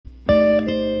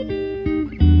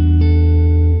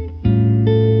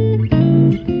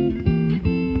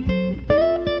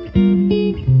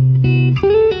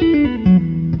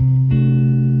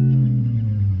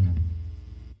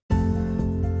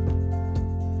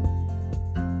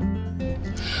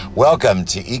Welcome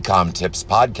to Ecom Tips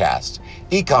Podcast.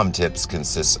 Ecom Tips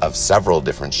consists of several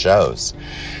different shows.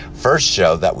 First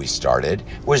show that we started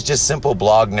was just simple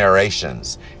blog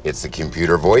narrations. It's the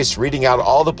computer voice reading out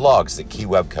all the blogs that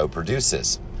KeyWeb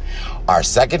produces. Our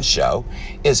second show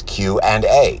is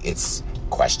Q&A. It's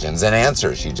questions and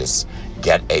answers. You just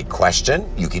get a question.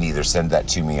 You can either send that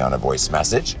to me on a voice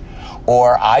message,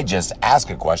 or I just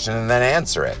ask a question and then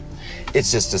answer it. It's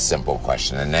just a simple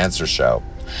question and answer show.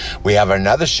 We have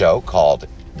another show called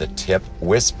The Tip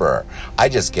Whisperer. I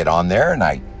just get on there and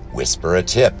I whisper a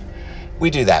tip. We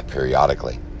do that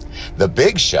periodically. The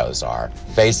big shows are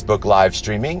Facebook live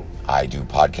streaming. I do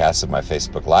podcasts of my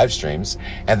Facebook live streams,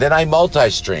 and then I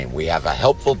multi-stream. We have a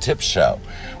Helpful Tips show.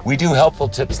 We do Helpful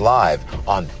Tips live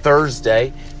on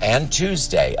Thursday and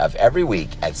Tuesday of every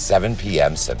week at 7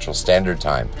 p.m. Central Standard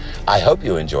Time. I hope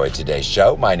you enjoyed today's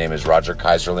show. My name is Roger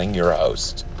Keyserling, your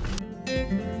host.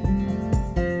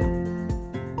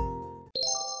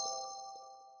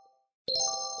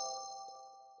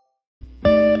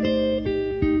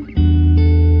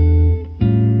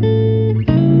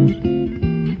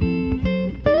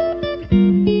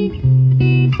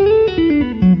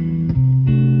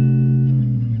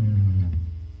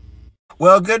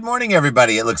 Well, good morning,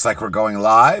 everybody. It looks like we're going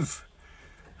live.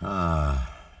 We're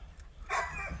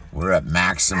at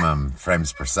maximum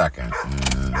frames per second.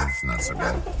 It's not so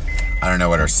good. I don't know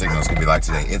what our signal's going to be like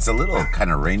today. It's a little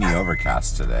kind of rainy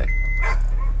overcast today.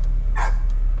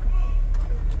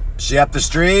 Is she up the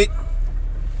street?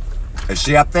 Is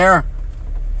she up there?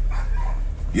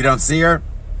 You don't see her?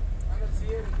 I don't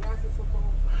see her.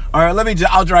 All right,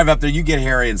 I'll drive up there. You get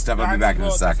Harry and stuff. I'll be back in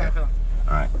a second. All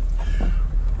right.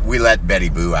 We let Betty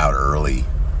Boo out early.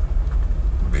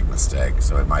 Big mistake.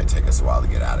 So it might take us a while to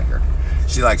get out of here.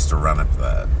 She likes to run up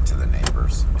to the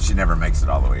neighbors. She never makes it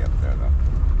all the way up there, though.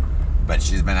 But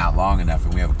she's been out long enough,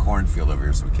 and we have a cornfield over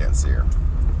here, so we can't see her.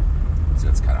 So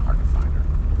it's kind of hard to find her.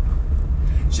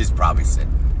 She's probably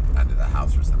sitting under the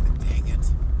house or something. Dang it.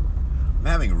 I'm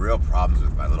having real problems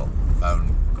with my little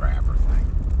phone grabber thing.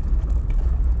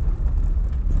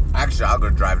 Actually, I'll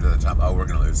go drive to the top. Oh, we're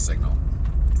going to lose signal.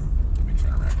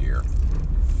 Here.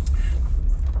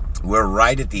 We're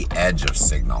right at the edge of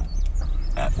signal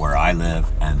at where I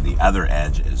live, and the other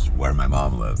edge is where my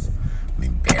mom lives. I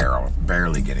mean,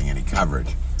 barely getting any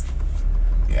coverage.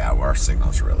 Yeah, where our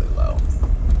signal's really low.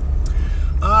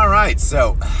 All right,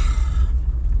 so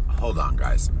hold on,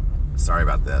 guys. Sorry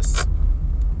about this.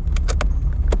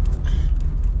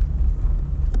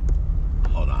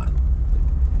 Hold on.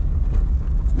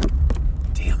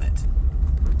 Damn it.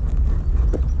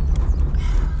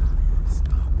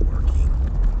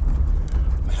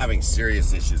 Having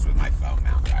serious issues with my phone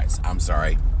mount, guys. I'm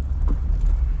sorry.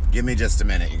 Give me just a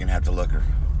minute. You're gonna have to look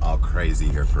all crazy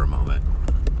here for a moment.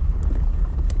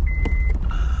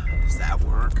 Does that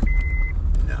work?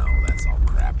 No, that's all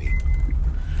crappy.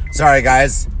 Sorry,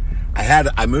 guys.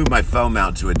 I moved my phone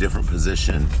mount to a different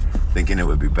position, thinking it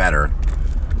would be better,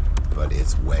 but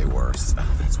it's way worse.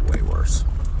 Oh, that's way worse.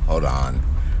 Hold on.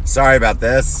 Sorry about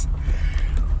this.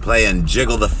 Playing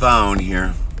jiggle the phone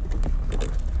here.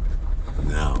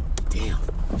 No, damn.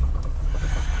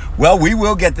 Well, we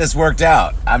will get this worked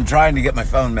out. I'm trying to get my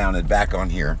phone mounted back on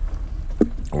here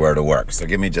where it'll work. So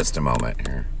give me just a moment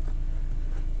here.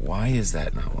 Why is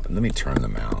that not? Let me turn the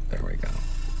mount. There we go.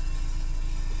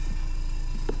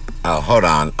 Oh, hold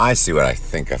on. I see what I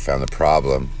think I found the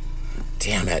problem.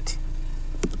 Damn it.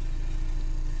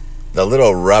 The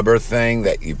little rubber thing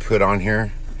that you put on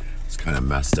here is kind of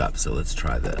messed up. So let's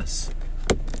try this.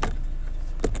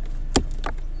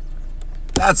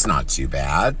 That's not too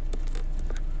bad.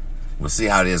 We'll see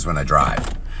how it is when I drive.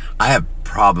 I have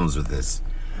problems with this.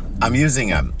 I'm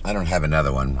using I don't have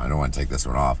another one. I don't want to take this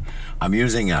one off. I'm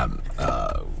using a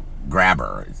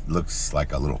grabber. It looks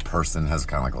like a little person, has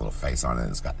kind of like a little face on it.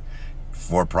 It's got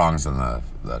 4 prongs on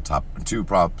the top, 2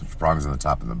 prongs on the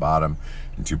top and the bottom,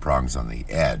 and 2 prongs on the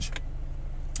edge.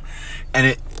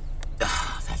 And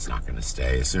that's not going to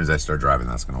stay. As soon as I start driving,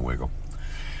 that's going to wiggle.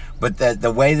 But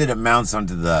the way that it mounts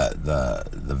onto the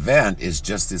vent is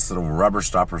just these little rubber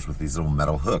stoppers with these little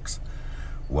metal hooks.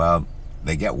 Well,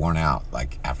 they get worn out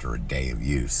like after a day of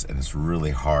use, and it's really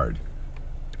hard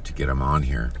to get them on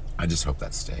here. I just hope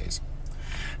that stays.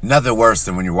 Nothing worse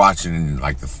than when you're watching and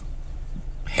like the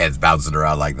head's bouncing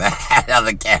around like that on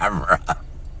the camera.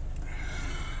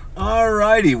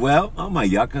 Alrighty, well, oh, my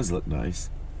yuccas look nice.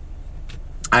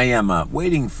 I am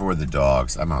waiting for the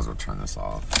dogs. I might as well turn this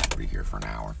off. I'll be here for an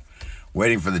hour.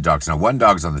 Waiting for the dogs. Now, one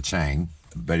dog's on the chain.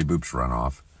 Betty Boop's run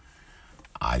off.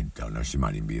 I don't know. She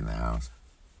might even be in the house.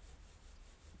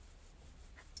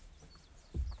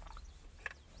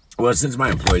 Well, since my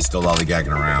employee's still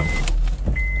lollygagging around,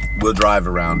 we'll drive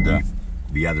around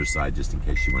the other side just in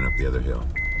case she went up the other hill.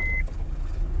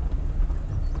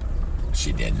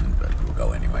 She didn't, but we'll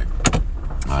go anyway.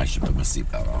 I should put my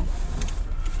seatbelt on.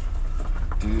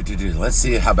 Let's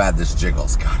see how bad this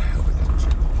jiggles. God, I hope it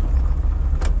doesn't jiggle.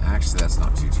 Actually, that's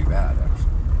not too bad, actually.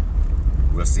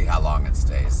 We'll see how long it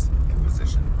stays in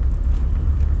position.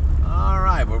 All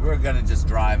right, well, we're going to just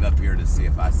drive up here to see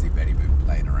if I see Betty Boop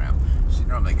playing around. She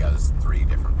normally goes 3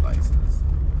 different places.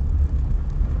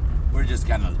 We're just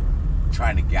kind of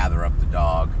trying to gather up the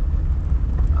dog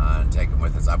and take him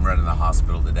with us. I'm running the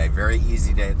hospital today. Very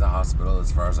easy day at the hospital,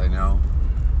 as far as I know.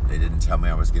 They didn't tell me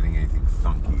I was getting anything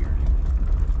funky or anything.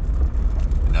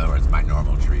 In other words, my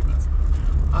normal treatments.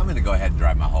 I'm going to go ahead and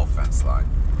drive my whole fence line.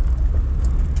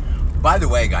 By the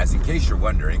way, guys, in case you're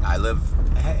wondering, I live...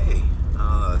 Hey,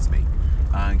 oh, that's me.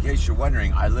 In case you're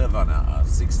wondering, I live on a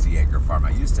 60-acre farm.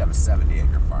 I used to have a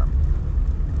 70-acre farm,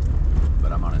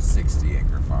 but I'm on a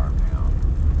 60-acre farm now.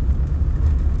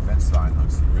 Fence line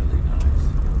looks really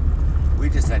nice. We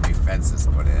just had new fences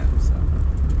put in, so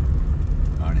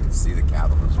I don't even see the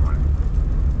cattle this morning.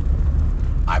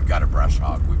 I've got a brush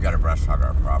hog. We've got to brush hog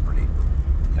our property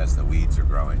because the weeds are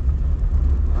growing.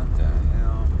 What the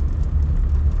hell?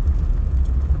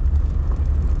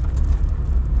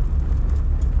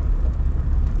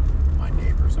 My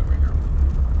neighbor's over here.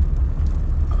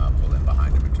 I'm gonna pull in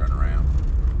behind him and turn around.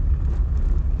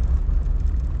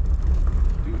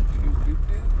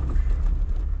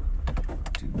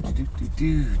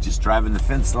 Just driving the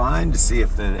fence line to see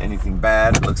if there's anything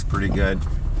bad. It looks pretty good.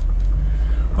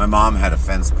 My mom had a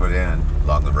fence put in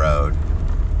along the road.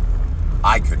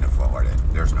 I couldn't afford it.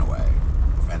 There's no way.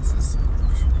 Fences,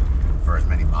 for as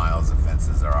many miles of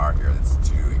fences there are here, it's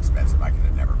too expensive. I could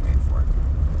have never paid for it.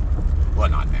 Well,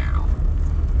 not now.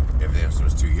 If this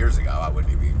was 2 years ago, I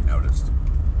wouldn't have even noticed.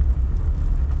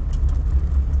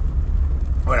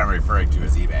 What I'm referring to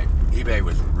is eBay. eBay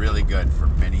was really good for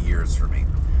many years for me.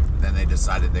 But then they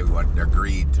decided their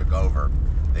greed took over.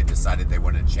 They decided they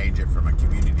wanted to change it from a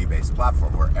community-based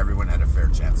platform where everyone had a fair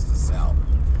chance to sell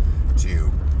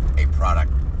to a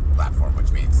product platform,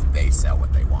 which means they sell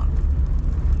what they want.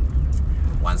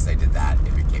 Once they did that,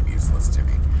 it became useless to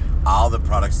me. All the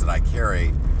products that I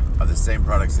carry are the same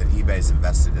products that eBay's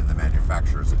invested in the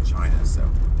manufacturers in China, so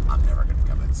I'm never going to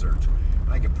come in search.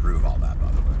 And I can prove all that, by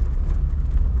the way.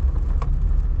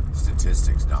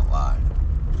 Statistics don't lie.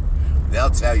 They'll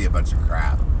tell you a bunch of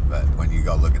crap, but when you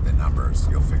go look at the numbers,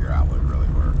 you'll figure out what really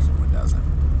works and what doesn't.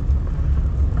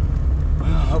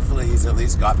 Well, hopefully he's at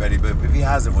least got Betty Boop. If he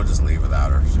hasn't, we'll just leave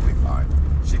without her. She'll be fine.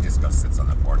 She just goes sits on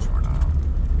the porch and we're not.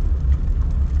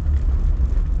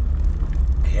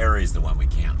 Harry's the one we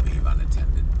can't leave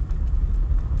unattended.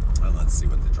 Well, let's see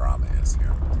what the drama is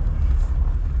here.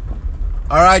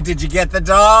 All right, did you get the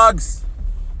dogs?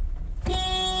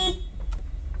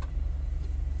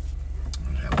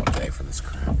 For this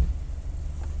crap.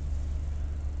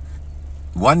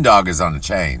 One dog is on a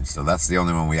chain, so that's the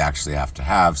only one we actually have to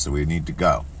have, so we need to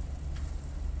go.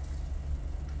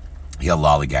 He'll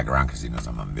lollygag around because he knows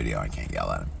I'm on video. I can't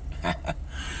yell at him.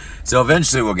 So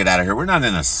eventually we'll get out of here. We're not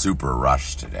in a super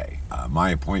rush today.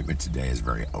 My appointment today is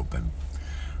very open.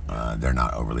 They're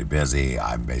not overly busy.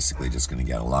 I'm basically just going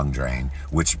to get a lung drain,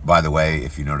 which, by the way,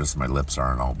 if you notice, my lips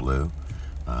aren't all blue.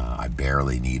 I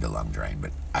barely need a lung drain,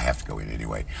 but I have to go in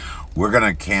anyway. We're going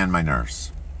to can my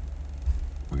nurse.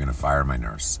 We're going to fire my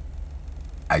nurse.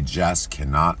 I just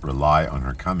cannot rely on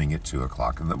her coming at 2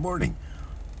 o'clock in the morning.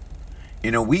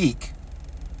 In a week,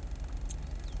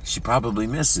 she probably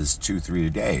misses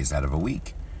 2-3 days out of a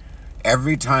week.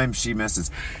 Every time she misses,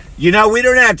 you know, we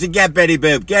don't have to get Betty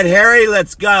Boop. Get Harry,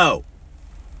 let's go.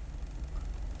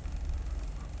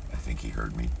 I think he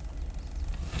heard me.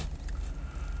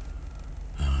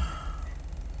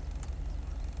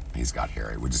 He's got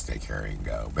Harry. We'll just take Harry and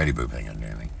go. Betty Boop ain't gonna do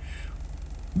anything.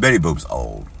 Betty Boop's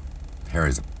old.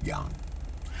 Harry's young.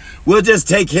 We'll just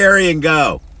take Harry and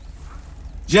go.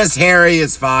 Just Harry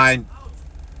is fine.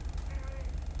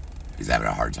 He's having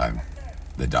a hard time.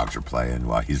 The dogs are playing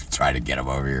while he's trying to get him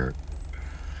over here.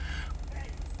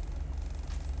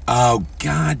 Oh,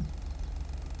 God.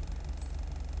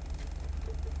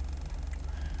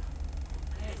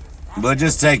 We'll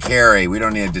just take Harry. We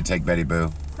don't need to take Betty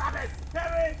Boo.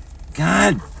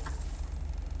 God.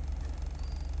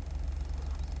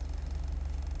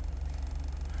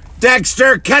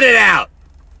 Dexter, cut it out.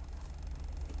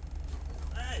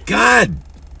 God.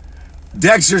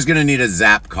 Dexter's going to need a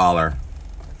zap collar.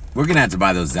 We're going to have to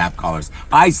buy those zap collars.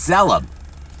 I sell them.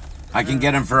 I can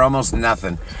get them for almost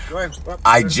nothing.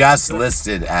 I just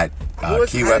listed at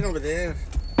Key West. Over there.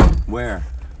 Where?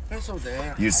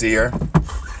 You see her?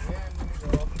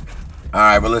 All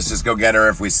right, well, let's just go get her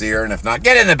if we see her, and if not,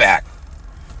 get in the back.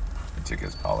 He took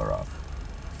his collar off.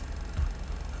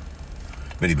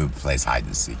 Betty Boop plays hide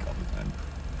and seek all the time.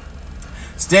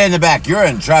 Stay in the back. You're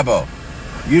in trouble.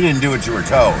 You didn't do what you were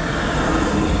told.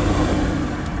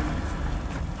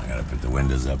 I gotta put the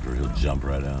windows up or he'll jump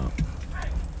right out.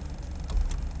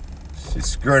 She's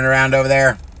screwing around over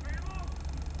there.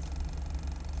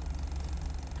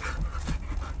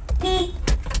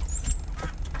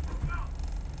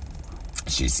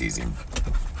 She sees him.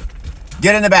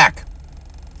 Get in the back.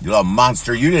 You little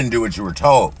monster. You didn't do what you were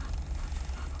told.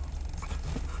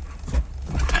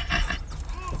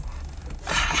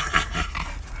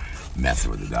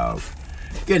 Messing with the dog.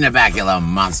 Get in the back, you little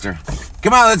monster.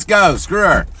 Come on, let's go. Screw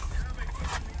her.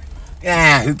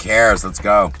 Yeah, who cares? Let's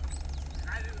go.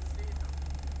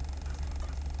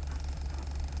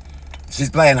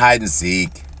 She's playing hide and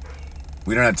seek.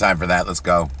 We don't have time for that. Let's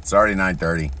go. It's already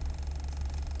 9:30.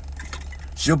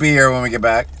 She'll be here when we get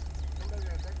back.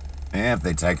 Yeah, if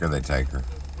they take her, they take her.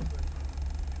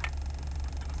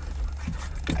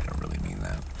 I don't really mean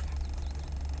that.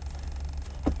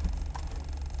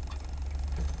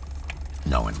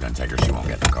 No one's going to take her. She won't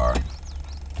get in the car.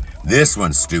 This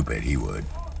one's stupid. He would.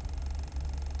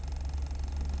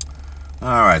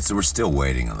 All right, so we're still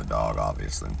waiting on the dog,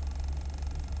 obviously.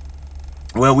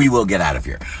 Well, we will get out of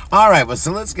here. All right, well,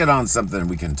 so let's get on something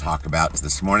we can talk about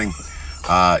this morning.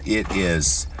 It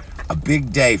is a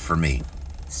big day for me.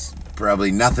 It's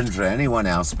probably nothing for anyone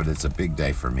else, but it's a big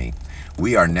day for me.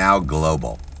 We are now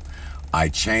global. I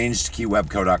changed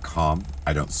keywebco.com.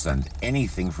 I don't send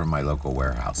anything from my local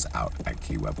warehouse out at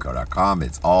keywebco.com.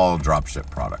 It's all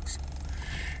dropship products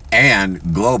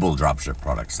and global dropship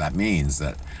products. That means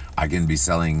that I can be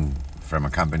selling from a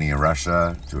company in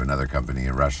Russia to another company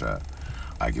in Russia.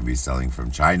 I can be selling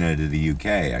from China to the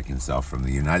UK. I can sell from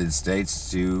the United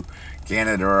States to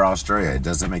Canada or Australia. It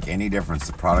doesn't make any difference.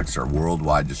 The products are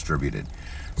worldwide distributed.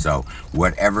 So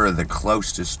whatever the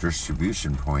closest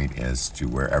distribution point is to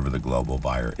wherever the global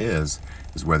buyer is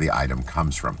where the item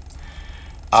comes from.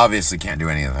 Obviously can't do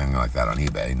anything like that on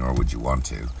eBay, nor would you want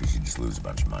to, because you just lose a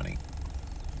bunch of money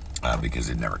because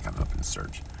it never comes up in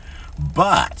search.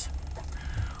 But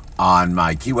on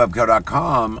my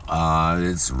keywebco.com,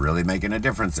 it's really making a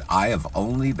difference. I have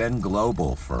only been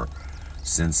global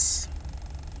since,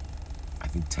 I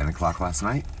think, 10 o'clock last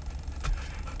night.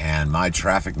 And my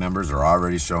traffic numbers are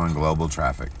already showing global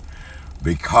traffic.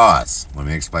 Because, let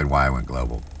me explain why I went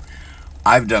global.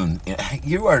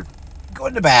 You are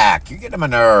going to back. You're getting on my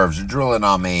nerves. You're drooling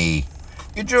on me.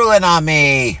 You're drooling on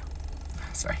me.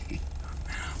 Sorry.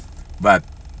 But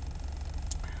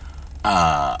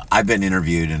I've been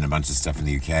interviewed in a bunch of stuff in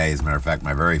the UK. As a matter of fact,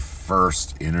 my very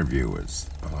first interview was,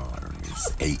 I don't know, it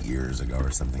was 8 years ago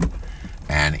or something.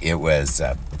 And it was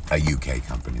a UK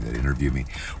company that interviewed me.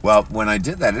 Well, when I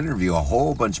did that interview, a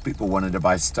whole bunch of people wanted to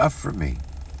buy stuff from me,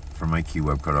 from my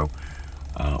keywebco.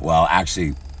 Well,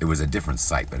 actually, it was a different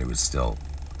site, but it was still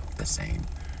the same.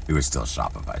 It was still a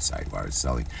Shopify site where I was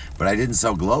selling. But I didn't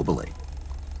sell globally.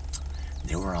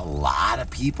 There were a lot of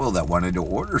people that wanted to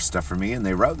order stuff from me, and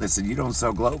they wrote, they said, you don't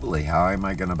sell globally. How am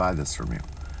I going to buy this from you?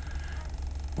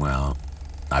 Well,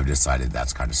 I've decided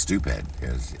that's kind of stupid,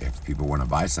 because if people want to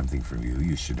buy something from you,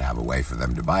 you should have a way for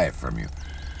them to buy it from you.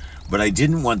 But I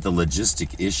didn't want the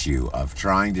logistic issue of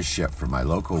trying to ship from my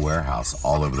local warehouse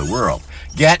all over the world.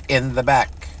 Get in the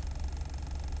back.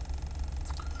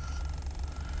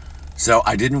 So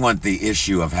I didn't want the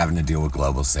issue of having to deal with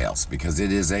global sales, because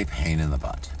it is a pain in the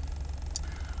butt.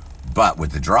 But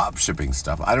with the drop shipping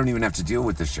stuff, I don't even have to deal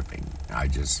with the shipping. I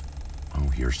just, oh,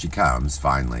 here she comes,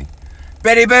 finally.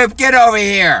 Betty Boop, get over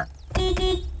here!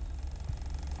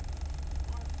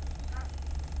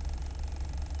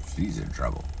 She's in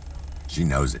trouble. She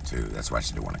knows it, too. That's why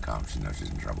she didn't want to come. She knows she's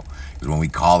in trouble. Because when we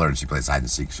call her and she plays hide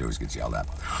and seek, she always gets yelled at.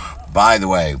 By the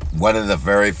way, one of the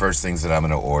very first things that I'm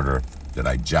going to order that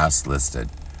I just listed.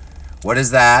 What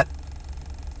is that?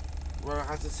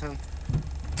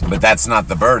 But that's not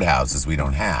the birdhouses we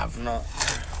don't have. No.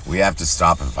 We have to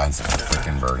stop and find some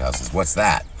freaking birdhouses. What's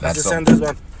that? That's this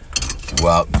one.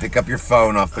 Well, pick up your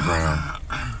phone off the ground.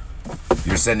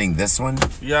 You're sending this one?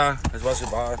 Yeah, it's what you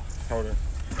bought. Hold it.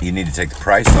 You need to take the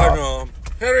price off. No.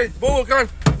 Harry, Boo, come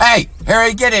on. Hey,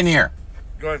 Harry, get in here.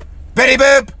 Go ahead. Betty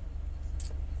Boop,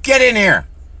 get in here.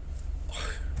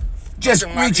 Just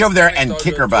reach over there and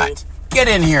kick her butt. Get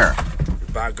in here.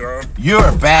 Bad girl.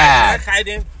 You're bad. I'm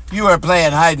hiding. You were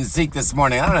playing hide and seek this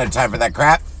morning. I don't have time for that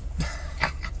crap.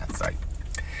 Sorry.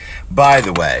 By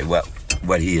the way,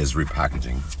 what he is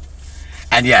repackaging.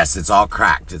 And yes, it's all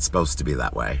cracked. It's supposed to be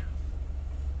that way.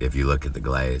 If you look at the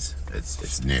glaze,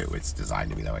 it's new. It's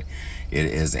designed to be that way. It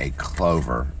is a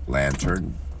clover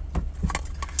lantern.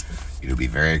 It'll be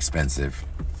very expensive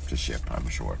to ship, I'm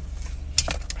sure.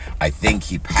 I think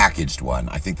he packaged one.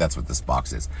 I think that's what this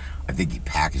box is. I think he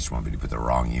packaged one, but he put the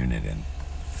wrong unit in.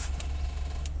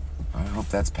 I hope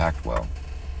that's packed well.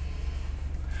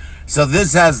 So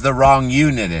this has the wrong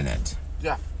unit in it.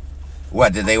 Yeah.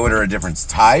 What, did they order a different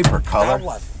type or color? That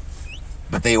one.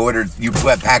 But they ordered, you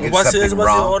packaged something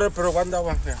wrong. The order, pero one that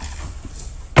one. Yeah.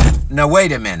 No,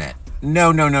 wait a minute.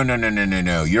 No.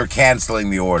 You're canceling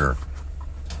the order.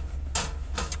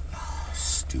 Oh,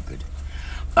 stupid.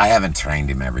 I haven't trained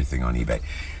him everything on eBay.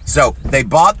 So they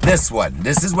bought this one.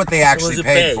 This is what they actually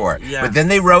paid for it. Yeah. But then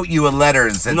they wrote you a letter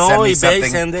and said, send me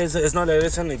something. No, it's not a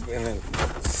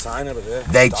sign over there.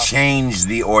 They changed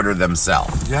the order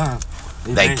themselves. Yeah.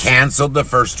 They canceled the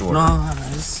first order. No,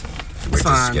 We're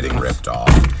just getting ripped off.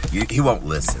 He won't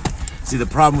listen. See, the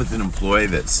problem with an employee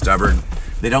that's stubborn,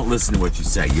 they don't listen to what you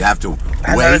say. You have to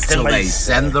wait till they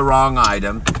send the wrong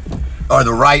item or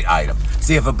the right item.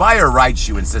 See, if a buyer writes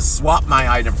you and says, swap my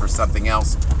item for something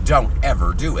else, don't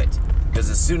ever do it.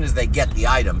 Because as soon as they get the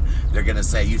item, they're going to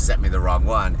say, you sent me the wrong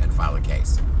one, and file a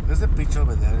case. There's a picture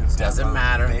over there. Doesn't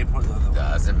matter.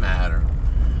 Doesn't matter.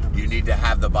 You need to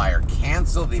have the buyer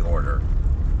cancel the order.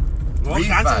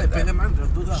 Refund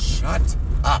them. Shut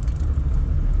up.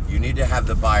 You need to have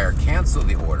the buyer cancel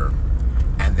the order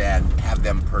and then have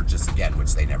them purchase again,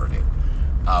 which they never do.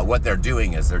 What they're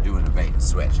doing is they're doing a bait and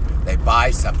switch. They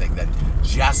buy something that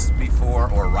just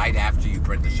before or right after you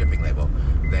print the shipping label,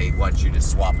 they want you to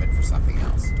swap it for something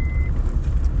else.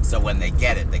 So when they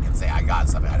get it, they can say, I got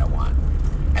something I don't want.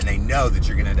 And they know that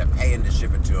you're going to end up paying to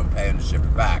ship it to them, paying to ship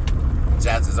it back.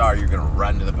 Chances are you're going to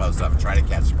run to the post office, try to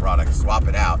catch the product, swap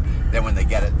it out. Then when they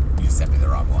get it, you sent me the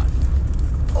wrong one.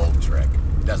 Old trick.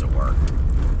 It doesn't work.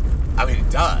 I mean, it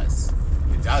does.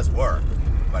 It does work,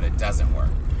 but it doesn't work.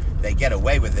 They get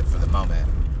away with it for the moment,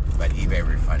 but eBay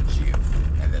refunds you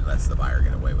and then lets the buyer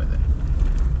get away with it.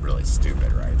 Really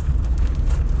stupid, right?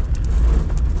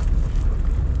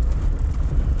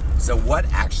 So what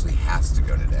actually has to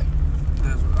go today?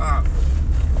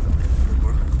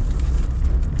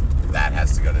 That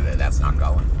has to go today. That's not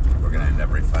going. We're going to end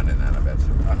up refunding that, I bet you.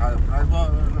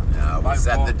 No, we'll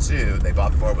send the two. They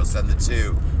bought 4. We'll send the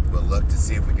 2. We'll look to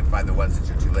see if we can find the ones that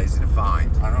you're too lazy to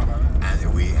find.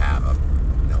 And we have them.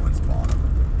 No one's bought them.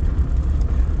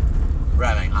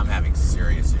 I'm having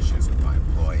serious issues with my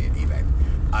employee at eBay.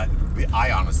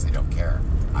 I honestly don't care.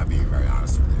 I'm being very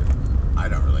honest with you. I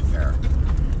don't really care.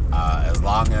 As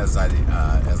long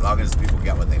as people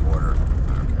get what they order,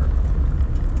 I don't care.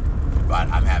 But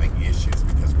I'm having issues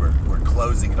because we're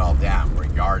closing it all down. We're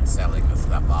yard selling the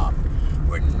stuff off.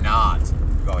 We're not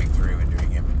going through and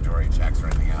doing inventory checks or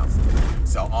anything else.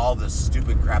 So all the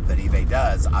stupid crap that eBay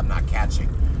does, I'm not catching.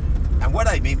 And what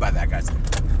I mean by that, guys,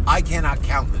 I cannot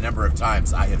count the number of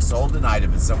times I have sold an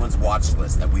item in someone's watch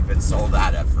list that we've been sold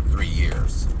out of for 3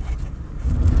 years.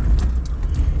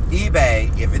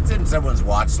 eBay, if it's in someone's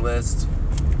watch list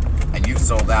and you've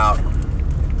sold out,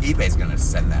 eBay's going to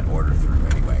send that order through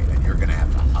anyway, and you're going to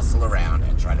have to hustle around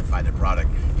and try to find a product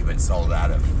you've been sold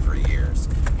out of for 3 years.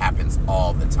 Happens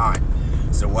all the time.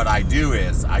 So what I do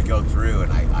is I go through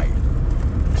and I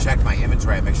check my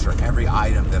inventory and make sure every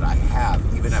item that I have,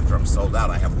 even after I'm sold out,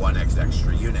 I have 1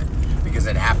 extra unit, because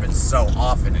it happens so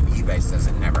often and eBay says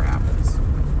it never happens.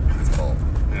 It's bull.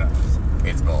 Yeah.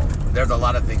 It's bull. There's a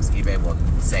lot of things eBay will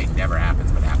say never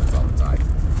happens, but happens all the time.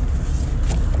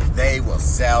 They will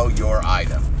sell your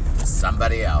item to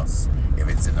somebody else if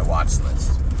it's in the watch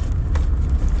list,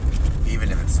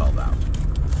 even if it's sold out.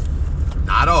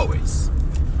 Not always,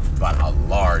 but a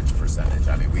large percentage.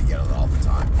 I mean, we get it all the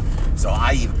time. So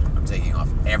I'm taking off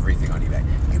everything on eBay.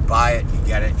 You buy it, you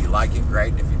get it, you like it,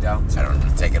 great. If you don't, I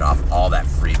don't take it off all that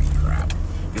freebie crap,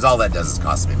 because all that does is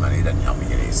cost me money. It doesn't help me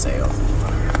get any sales.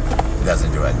 It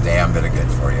doesn't do a damn bit of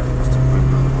good for you.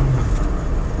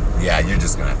 Yeah, you're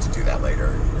just gonna have to do that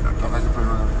later. You're not gonna...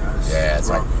 Yeah, it's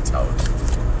like totally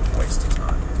waste of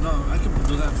time. No, I can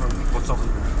do that from post office.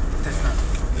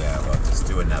 Yeah, well, just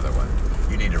do another one.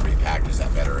 You need to repackage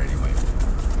that better anyway.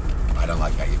 I don't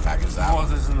like how you package that. Oh,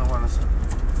 this isn't the one I said.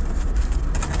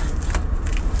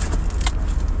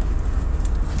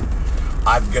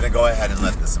 I'm gonna go ahead and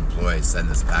let this employee send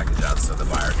this package out so the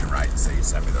buyer can write and say you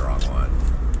sent me the wrong one.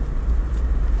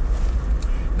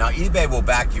 Now eBay will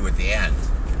back you at the end.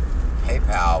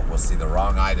 PayPal will see the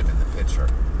wrong item in the picture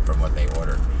from what they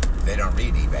ordered. They don't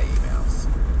read eBay emails.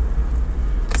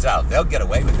 So they'll get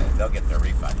away with it. They'll get their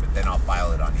refund, but then I'll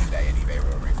file it on eBay and eBay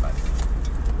will refund it.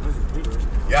 This is bigger.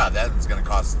 Yeah, that's going to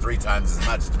cost 3 times as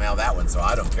much to mail that one, so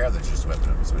I don't care that you're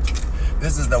switching.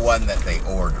 This is the one that they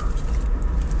ordered.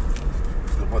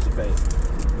 What's it paid?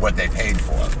 What they paid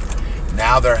for.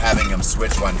 Now they're having him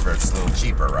switch one for it's a little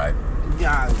cheaper, right?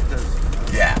 Yeah, it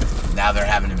does. Yeah. Now they're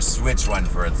having him switch one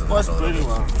for it's a little pretty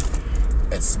well.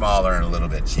 It's smaller and a little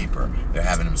bit cheaper. They're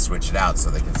having him switch it out so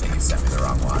they can say you sent me the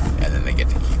wrong one, and then they get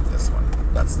to keep this one.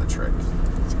 That's the trick.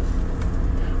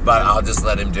 But I'll just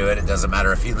let him do it. It doesn't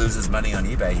matter if he loses money on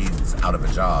eBay. He's out of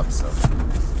a job, so.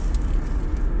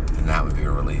 And that would be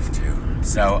a relief, too.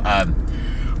 So,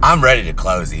 I'm ready to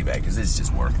close eBay because it's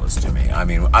just worthless to me. I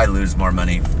mean, I lose more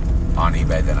money on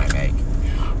eBay than I make.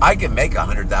 I can make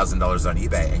 $100,000 on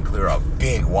eBay and clear a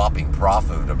big whopping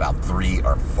profit of about $3,000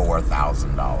 or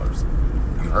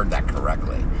 $4,000. You heard that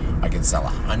correctly. I can sell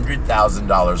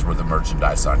 $100,000 worth of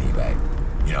merchandise on eBay.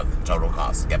 You know, the total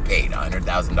cost. Get paid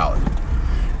 $100,000.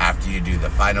 After you do the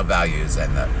final values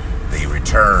and the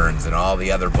returns and all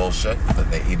the other bullshit that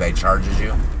the eBay charges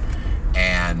you,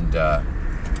 and the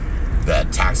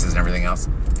taxes and everything else,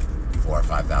 $4,000 or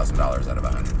 $5,000 out of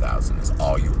 $100,000 is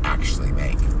all you actually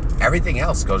make. Everything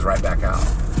else goes right back out.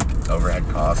 Overhead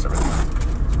costs, everything else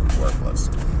is worthless.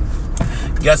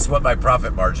 Guess what my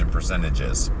profit margin percentage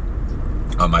is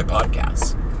on my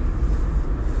podcast?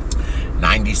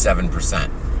 97%.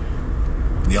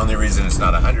 The only reason it's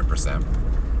not 100%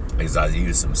 is I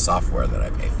use some software that I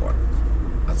pay for.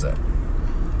 That's it.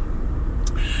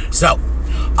 So,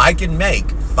 I can make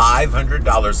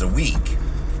 $500 a week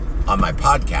on my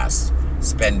podcast,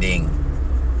 spending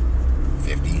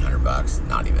 $50, $100,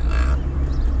 not even that.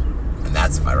 And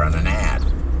that's if I run an ad.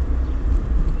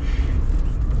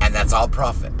 And that's all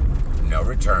profit. No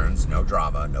returns, no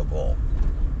drama, no bull.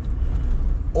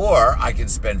 Or I can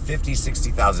spend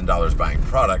 $50,000, $60,000 buying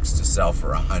products to sell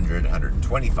for $100,000,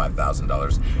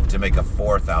 $125,000 to make a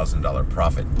 $4,000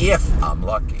 profit if I'm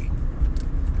lucky.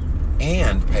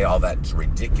 And pay all that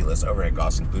ridiculous overhead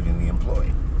costs, including the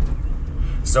employee.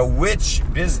 So which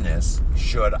business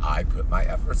should I put my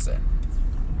efforts in?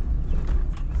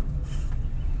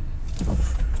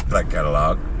 That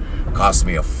catalog cost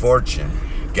me a fortune.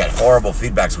 Get horrible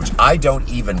feedbacks, which I don't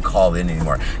even call in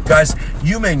anymore. Guys,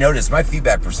 you may notice my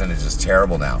feedback percentage is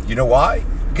terrible now. You know why?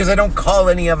 Because I don't call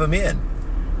any of them in.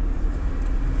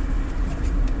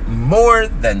 More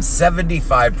than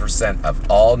 75% of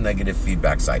all negative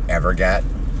feedbacks I ever get,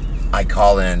 I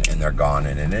call in and they're gone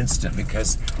in an instant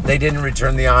because they didn't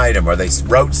return the item or they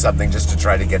wrote something just to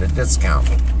try to get a discount.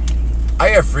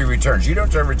 I have free returns. You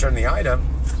don't return the item,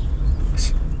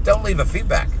 don't leave a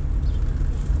feedback.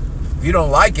 If you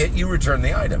don't like it, you return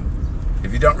the item.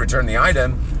 If you don't return the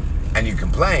item and you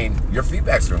complain, your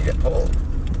feedback's going to get pulled.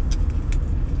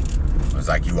 It was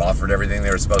like you offered everything they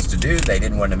were supposed to do. They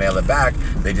didn't want to mail it back.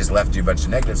 They just left you a bunch of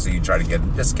negatives, so you try to get a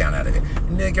discount out of it.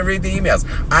 And you can read the emails.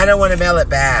 I don't want to mail it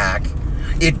back.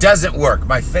 It doesn't work.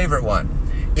 My favorite one.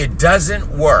 It doesn't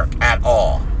work at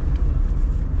all.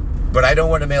 But I don't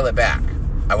want to mail it back.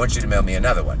 I want you to mail me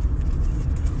another one.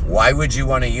 Why would you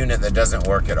want a unit that doesn't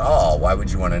work at all? Why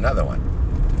would you want another one?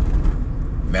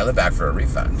 Mail it back for a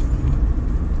refund.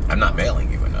 I'm not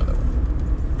mailing you another one.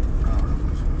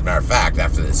 Matter of fact,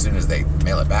 as soon as they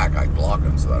mail it back, I block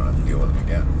them so I don't have to deal with them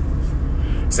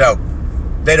again. So,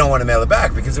 they don't want to mail it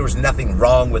back because there was nothing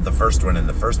wrong with the first one in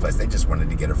the first place. They just wanted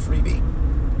to get a freebie.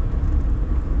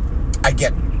 I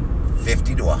get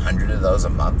 50 to 100 of those a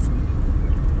month.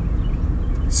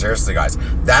 Seriously, guys,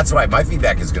 that's why my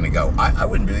feedback is going to go. I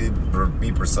wouldn't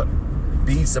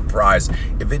be surprised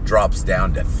if it drops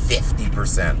down to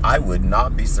 50%. I would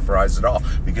not be surprised at all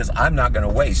because I'm not going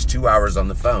to waste 2 hours on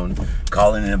the phone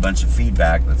calling in a bunch of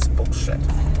feedback that's bullshit.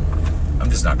 I'm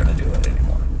just not going to do it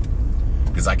anymore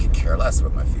because I could care less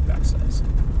what my feedback says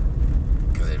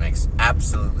because it makes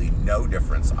absolutely no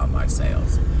difference on my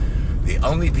sales. The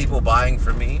only people buying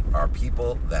from me are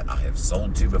people that I have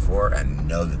sold to before and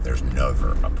know that there's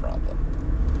never a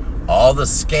problem. All the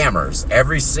scammers,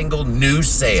 every single new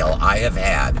sale I have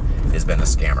had has been a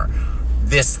scammer.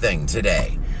 This thing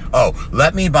today. Oh,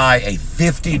 let me buy a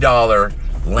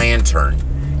 $50 lantern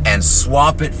and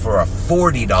swap it for a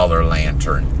 $40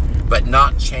 lantern, but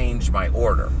not change my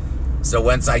order. So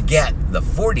once I get the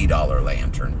 $40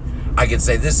 lantern, I can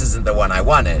say this isn't the one I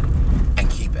wanted and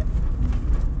keep it.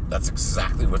 That's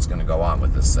exactly what's going to go on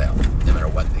with this sale. No matter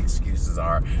what the excuses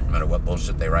are, no matter what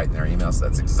bullshit they write in their emails,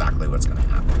 that's exactly what's going to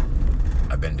happen.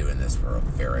 I've been doing this for a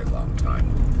very long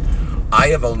time. I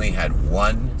have only had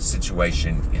one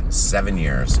situation in 7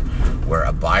 years where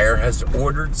a buyer has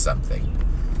ordered something,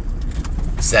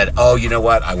 said, oh, you know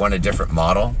what, I want a different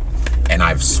model, and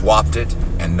I've swapped it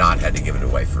and not had to give it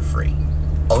away for free.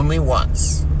 Only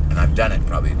once. And I've done it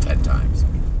probably 10 times.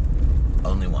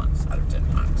 Only once out of 10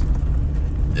 times.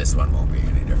 This one won't be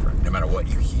any different. No matter what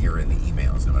you hear in the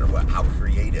emails, no matter how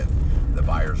creative the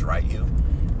buyers write you,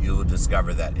 you will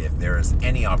discover that if there is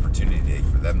any opportunity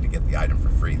for them to get the item for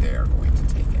free, they are going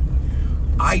to take it.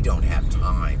 I don't have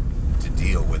time to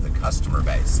deal with a customer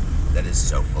base that is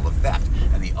so full of theft.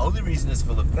 And the only reason it's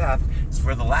full of theft is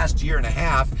for the last year and a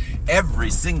half,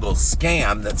 every single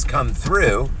scam that's come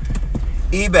through,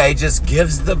 eBay just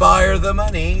gives the buyer the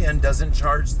money and doesn't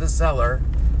charge the seller.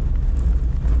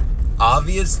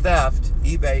 Obvious theft,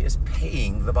 eBay is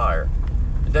paying the buyer.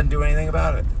 It doesn't do anything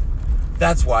about it.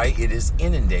 That's why it is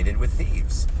inundated with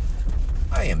thieves.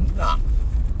 I am not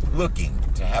looking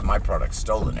to have my product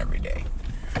stolen every day.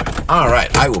 All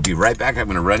right, I will be right back. I'm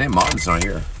going to run in. Mom's not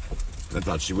here. I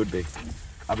thought she would be.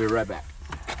 I'll be right back.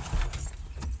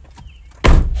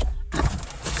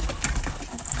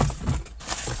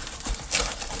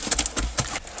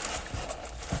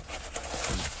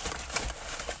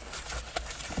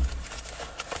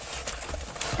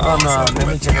 Oh no, let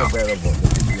me check your variable.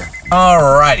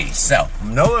 Alrighty, so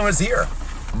no one was here.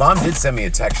 Mom did send me a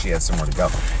text. She had somewhere to go.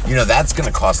 You know, that's going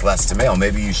to cost less to mail.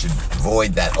 Maybe you should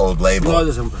void that old label. No,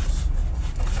 the same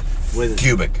price.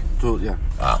 Cubic. Yeah.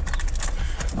 Wow.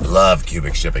 Love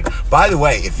cubic shipping. By the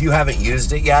way, if you haven't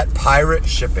used it yet, Pirate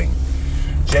Shipping.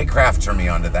 Jay Kraft turned me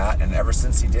onto that, and ever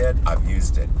since he did, I've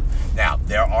used it. Now,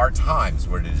 there are times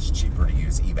where it is cheaper to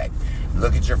use eBay.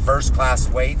 Look at your first class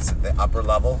weights at the upper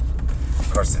level.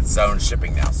 Of course, it's zone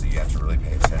shipping now, so you have to really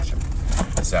pay attention.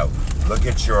 So, look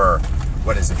at your,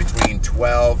 what is it, between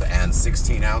 12 and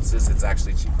 16 ounces. It's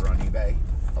actually cheaper on eBay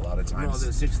a lot of times. No,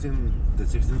 the 16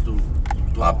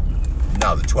 to 12.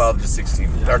 No, the 12 to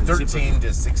 16, Yeah, or 13 cheaper.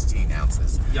 to 16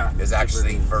 ounces is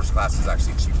actually, cheaper. first class is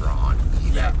actually cheaper on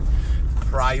eBay. Yeah.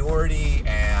 Priority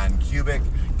and cubic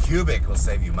will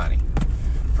save you money.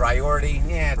 Priority,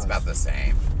 yeah, it's about the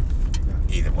same.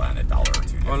 Yeah. Either one, $1 or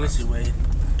 $2. Unless you weigh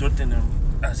 13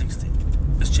 and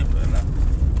 16. It's cheaper than that.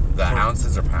 The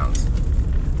ounces or pounds?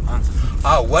 Ounces.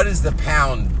 Oh, what is the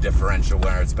pound differential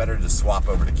where it's better to swap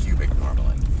over to cubic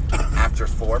normally? After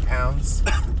 4 pounds?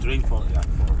 3, 4, yeah.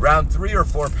 4. Around 3 or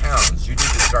 4 pounds, you need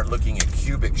to start looking at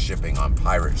cubic shipping on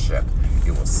Pirate Ship.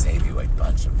 It will save you a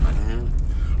bunch of money.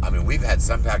 Mm-hmm. I mean, we've had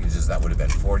some packages that would have been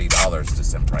 $40 to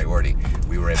send priority.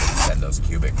 We were able to send those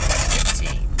cubic for like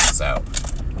 15. So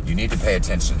you need to pay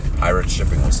attention. Pirate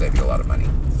Shipping will save you a lot of money.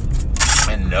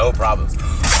 And no problems.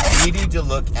 You need to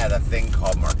look at a thing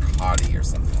called Mercati or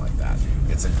something like that.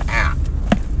 It's an app.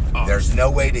 Oh. There's no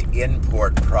way to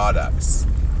import products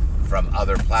from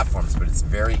other platforms, but it's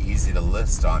very easy to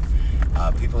list on.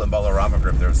 People in Bolorama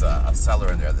Group, there's a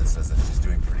seller in there that says that she's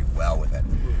doing pretty well with it.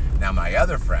 Now, my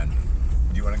other friend,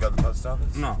 do you want to go to the post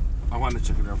office? No, I want to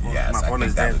check it out. Yes, My I phone think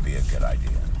is that dead. would be a good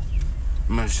idea.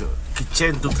 I'm sure. It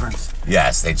changed 2 times.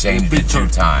 Yes, they changed it 2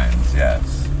 times,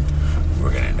 yes.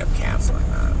 We're going to end up canceling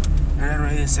that. I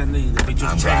already sent the picture.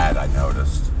 I'm glad I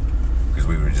noticed, because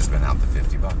we would have just been out the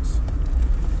 $50.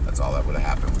 That's all that would have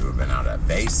happened. We would have been out at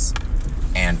Vase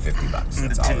and $50.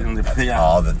 That's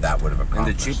all that would have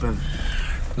accomplished. And the cheaper.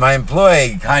 My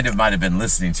employee kind of might have been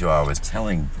listening to I was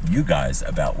telling you guys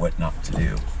about what not to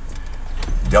do.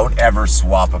 Don't ever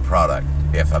swap a product.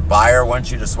 If a buyer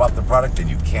wants you to swap the product, then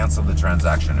you cancel the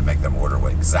transaction and make them order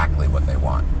exactly what they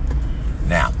want.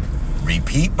 Now,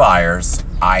 repeat buyers,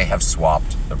 I have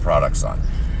swapped the products on.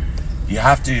 You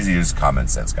have to use common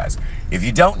sense, guys. If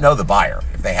you don't know the buyer,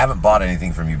 if they haven't bought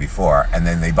anything from you before, and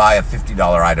then they buy a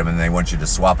 $50 item and they want you to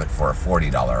swap it for a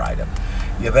 $40 item,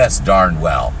 you best darn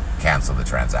well cancel the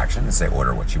transaction and say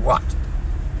order what you want.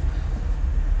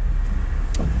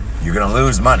 You're going to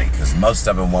lose money because most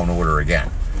of them won't order again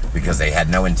because they had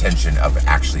no intention of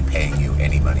actually paying you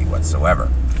any money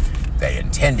whatsoever. They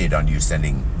intended on you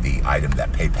sending the item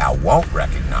that PayPal won't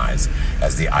recognize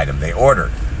as the item they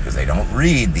ordered because they don't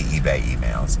read the eBay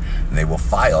emails, and they will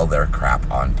file their crap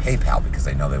on PayPal because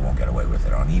they know they won't get away with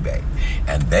it on eBay,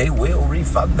 and they will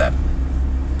refund them.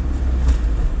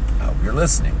 I hope you're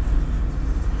listening.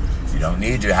 You don't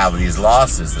need to have these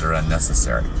losses that are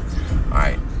unnecessary. All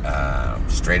right,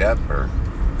 straight up or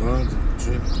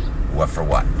what for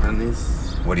what? And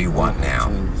this. What do you want now?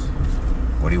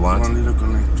 What do you want? One little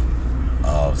connector.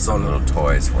 Oh, some little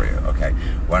toys for you. Okay.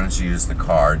 Why don't you use the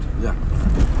card? Yeah.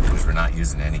 Because we're not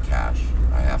using any cash.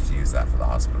 I have to use that for the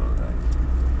hospital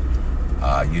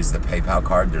today. Use the PayPal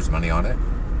card. There's money on it.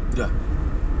 Yeah.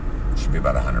 Should be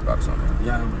about $100 on there.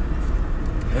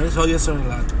 Yeah. So yesterday,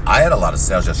 like. I had a lot of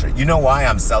sales yesterday. You know why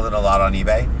I'm selling a lot on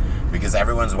eBay? Because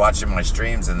everyone's watching my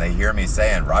streams and they hear me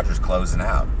saying Roger's closing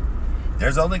out.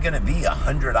 There's only going to be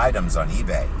 100 items on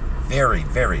eBay. very,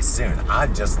 very soon. I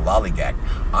just lollygagged.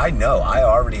 I know I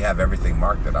already have everything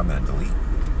marked that I'm going to delete.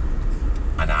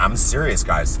 And I'm serious,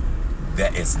 guys.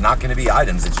 That it's not going to be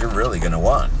items that you're really going to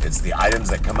want. It's the items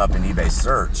that come up in eBay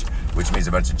search, which means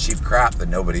a bunch of cheap crap that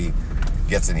nobody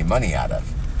gets any money out of.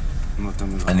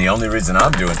 And the only reason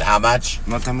I'm doing how much?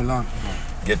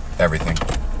 Get everything.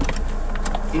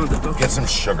 Get some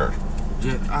sugar.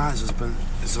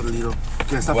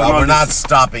 Well, we're not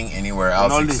stopping anywhere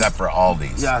else except for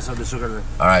Aldi's. Yeah, so the sugar.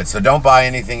 All right, so don't buy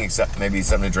anything except maybe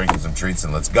something to drink and some treats,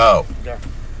 and let's go. Yeah.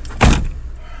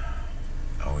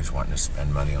 Always wanting to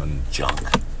spend money on junk.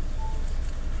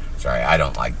 Sorry, I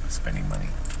don't like spending money,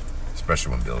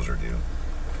 especially when bills are due.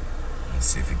 Let's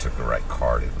see if he took the right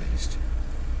card at least.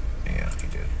 Yeah, he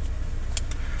did.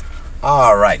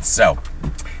 All right, so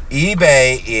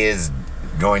eBay is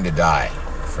going to die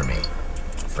for me.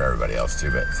 For everybody else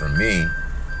too, but for me,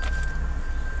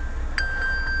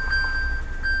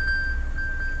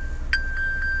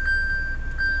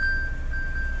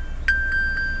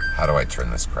 how do I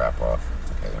turn this crap off?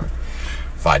 Okay, there we go.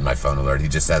 Find my phone alert. He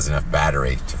just has enough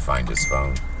battery to find his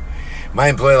phone. My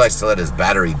employee likes to let his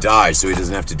battery die so he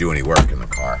doesn't have to do any work in the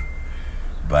car.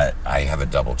 But I have a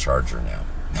double charger now,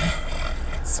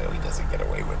 so he doesn't get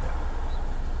away with it.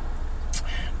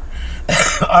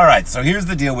 All right, so here's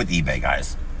the deal with eBay,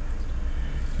 guys.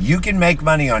 You can make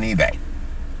money on eBay.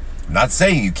 I'm not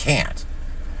saying you can't,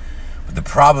 but the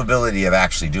probability of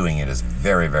actually doing it is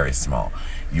very, very small.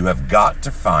 You have got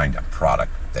to find a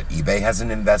product that eBay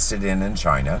hasn't invested in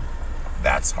China.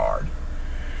 That's hard.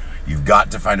 You've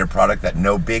got to find a product that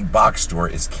no big box store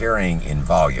is carrying in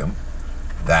volume.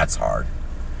 That's hard.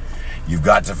 You've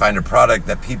got to find a product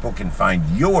that people can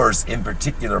find yours in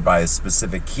particular by a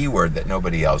specific keyword that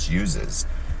nobody else uses.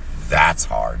 That's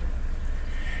hard.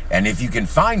 And if you can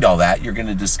find all that, you're going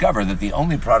to discover that the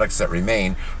only products that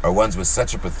remain are ones with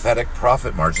such a pathetic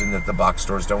profit margin that the box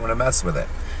stores don't want to mess with it.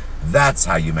 That's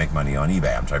how you make money on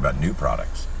eBay. I'm talking about new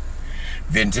products.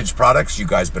 Vintage products, you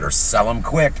guys better sell them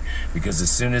quick, because as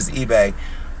soon as eBay,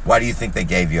 why do you think they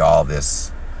gave you all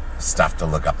this stuff to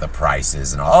look up the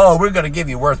prices and oh, we're going to give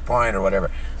you worth point or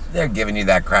whatever? They're giving you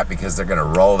that crap because they're going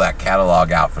to roll that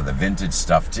catalog out for the vintage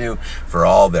stuff too, for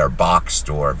all their box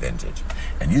store vintage.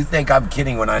 And you think I'm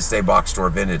kidding when I say box store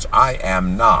vintage? I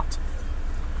am not.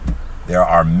 There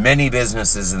are many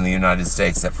businesses in the United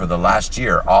States that for the last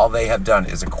year, all they have done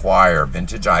is acquire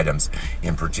vintage items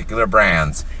in particular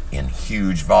brands in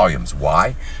huge volumes.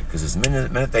 Why? Because the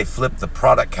minute they flip the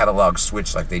product catalog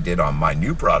switch like they did on my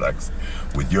new products,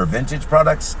 with your vintage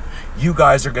products, you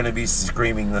guys are going to be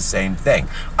screaming the same thing.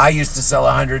 I used to sell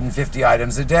 150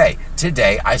 items a day.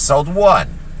 Today, I sold one.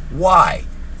 Why?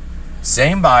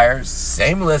 Same buyers,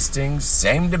 same listings,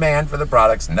 same demand for the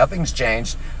products. Nothing's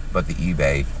changed but the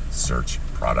eBay search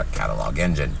product catalog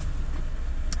engine.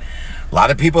 A lot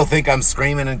of people think I'm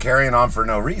screaming and carrying on for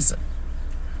no reason.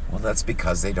 Well, that's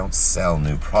because they don't sell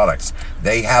new products.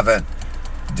 They haven't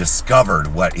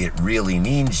discovered what it really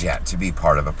means yet to be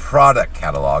part of a product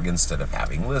catalog instead of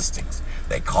having listings.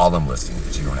 They call them listings,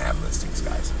 but you don't have listings,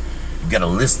 guys. You've got a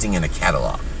listing in a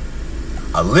catalog.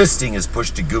 A listing is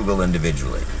pushed to Google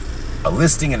individually. A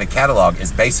listing in a catalog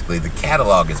is basically the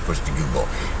catalog is pushed to Google.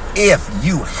 If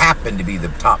you happen to be the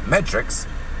top metrics,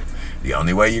 the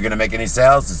only way you're going to make any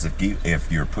sales is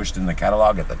if you're pushed in the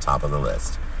catalog at the top of the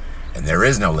list. And there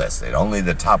is no list. Only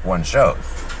the top one shows.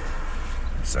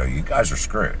 So you guys are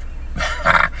screwed.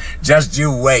 Just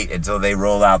you wait until they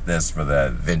roll out this for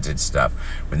the vintage stuff.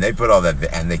 When they put all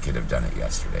that, and they could have done it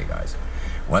yesterday, guys.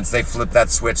 Once they flip that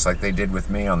switch like they did with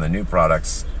me on the new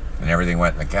products and everything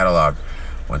went in the catalog,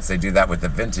 once they do that with the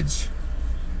vintage,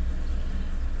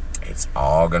 it's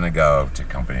all going to go to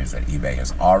companies that eBay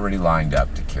has already lined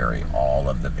up to carry all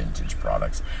of the vintage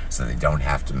products so they don't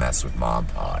have to mess with mom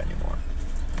and pa anymore.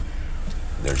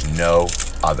 There's no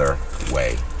other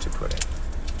way to put it.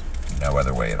 No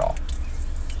other way at all.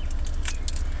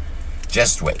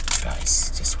 Just wait,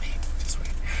 guys. Just wait. Just wait.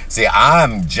 See,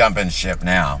 I'm jumping ship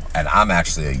now, and I'm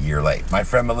actually a year late. My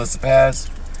friend Melissa Paz,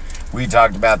 we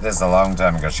talked about this a long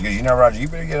time ago. She goes, you know, Roger, you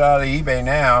better get out of eBay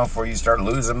now before you start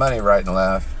losing money right and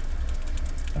left.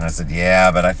 And I said,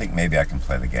 yeah, but I think maybe I can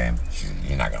play the game. She said,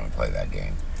 you're not going to play that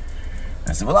game.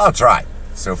 I said, well, I'll try.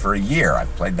 So for a year,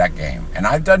 I've played that game, and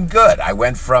I've done good. I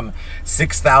went from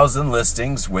 6,000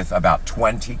 listings with about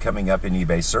 20 coming up in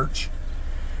eBay search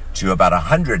to about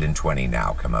 120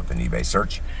 now come up in eBay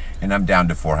search, and I'm down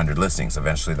to 400 listings.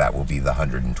 Eventually, that will be the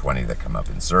 120 that come up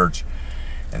in search,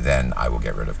 and then I will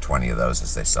get rid of 20 of those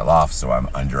as they sell off, so I'm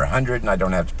under 100, and I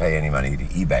don't have to pay any money to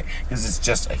eBay, because it's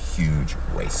just a huge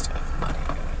waste of money,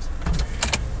 guys.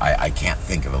 I can't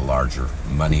think of a larger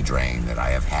money drain that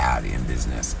I have had in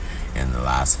business in the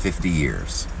last 50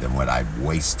 years than what I've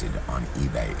wasted on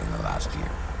eBay in the last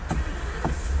year.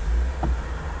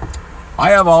 I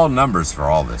have all numbers for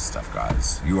all this stuff,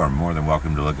 guys. You are more than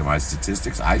welcome to look at my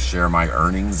statistics. I share my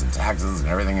earnings and taxes and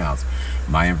everything else.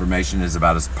 My information is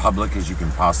about as public as you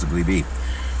can possibly be.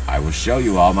 I will show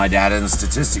you all my data and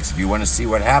statistics if you want to see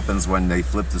what happens when they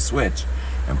flip the switch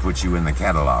and put you in the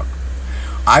catalog.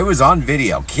 I was on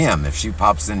video. Kim, if she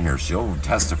pops in here, she'll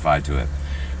testify to it.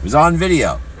 Was on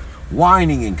video,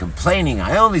 whining and complaining.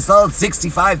 I only sold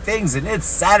 65 things and it's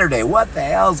Saturday. What the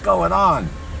hell's going on?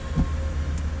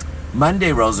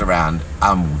 Monday rolls around.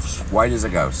 I'm white as a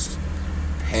ghost,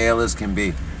 pale as can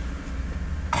be.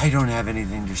 I don't have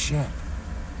anything to ship.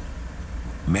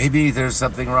 Maybe there's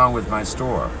something wrong with my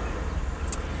store.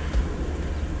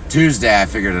 Tuesday, I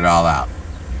figured it all out.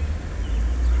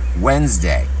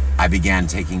 Wednesday, I began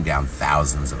taking down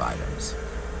thousands of items.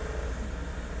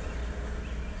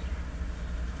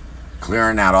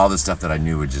 Clearing out all the stuff that I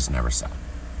knew would just never sell.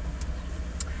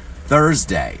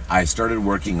 Thursday, I started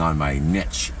working on my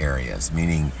niche areas,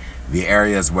 meaning the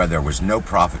areas where there was no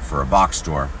profit for a box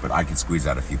store, but I could squeeze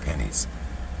out a few pennies.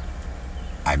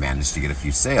 I managed to get a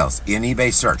few sales in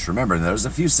eBay search. Remember, there's a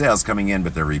few sales coming in,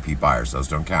 but they're repeat buyers. Those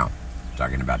don't count. I'm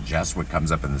talking about just what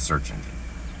comes up in the search engine.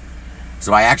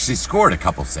 So I actually scored a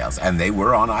couple sales, and they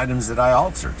were on items that I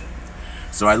altered.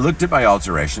 So I looked at my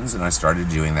alterations, and I started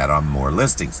doing that on more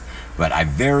listings. But I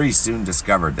very soon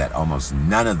discovered that almost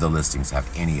none of the listings have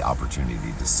any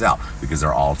opportunity to sell because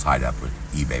they're all tied up with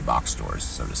eBay box stores,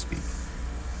 so to speak.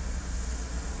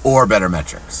 Or better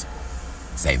metrics.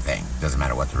 Same thing. Doesn't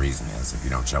matter what the reason is. If you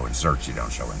don't show in search, you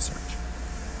don't show in search.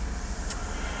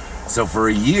 So for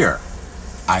a year,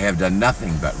 I have done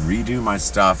nothing but redo my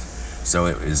stuff so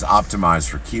it is optimized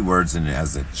for keywords and it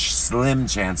has a slim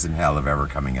chance in hell of ever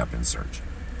coming up in search.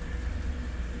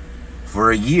 For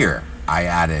a year, I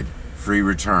added free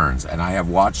returns, and I have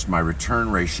watched my return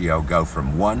ratio go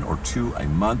from 1 or 2 a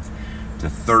month to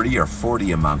 30 or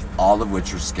 40 a month, all of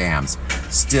which are scams.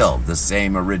 Still the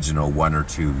same original 1 or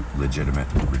 2 legitimate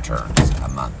returns a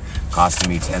month, costing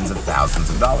me tens of thousands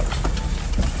of dollars.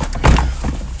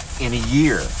 In a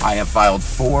year, I have filed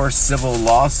 4 civil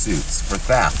lawsuits for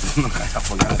theft.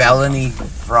 Felony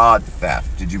fraud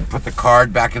theft. Did you put the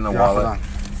card back in the wallet?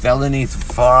 Felony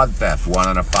fraud theft. One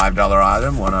on a $5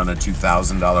 item, one on a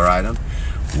 $2,000 item,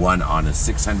 one on a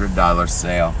 $600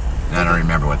 sale. And I don't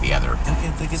remember what the other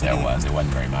sale was. It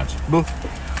wasn't very much.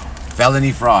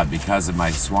 Felony fraud because of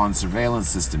my Swan surveillance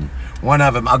system. One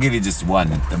of them, I'll give you just one,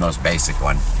 the most basic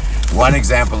one. One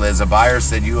example is a buyer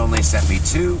said you only sent me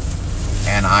 2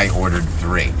 and I ordered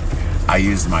 3. I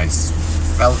used my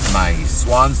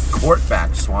Swan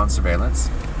court-backed Swan surveillance.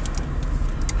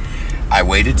 I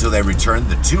waited till they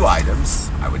returned the 2 items.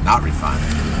 I would not refund.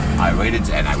 I waited,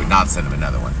 and I would not send them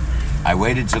another one. I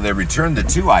waited till they returned the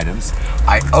 2 items.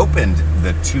 I opened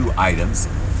the 2 items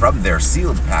from their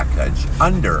sealed package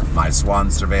under my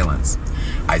Swan surveillance.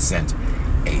 I sent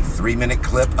a 3-minute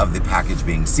clip of the package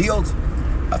being sealed,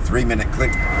 a 3-minute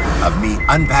clip of me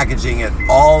unpackaging it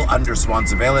all under Swan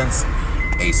surveillance,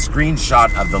 a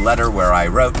screenshot of the letter where I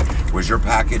wrote, was your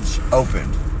package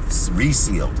opened,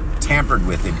 resealed, tampered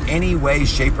with in any way,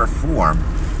 shape, or form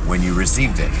when you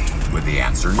received it? With the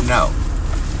answer, no.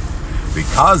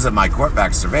 Because of my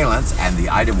court-backed surveillance and the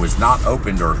item was not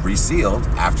opened or resealed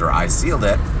after I sealed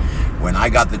it, when I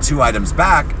got the 2 items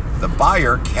back, the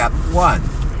buyer kept 1.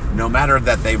 No matter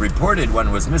that they reported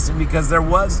one was missing because there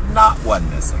was not one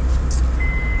missing.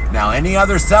 Now, any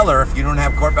other seller, if you don't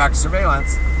have court-backed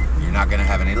surveillance, you're not going to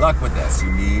have any luck with this.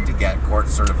 You need to get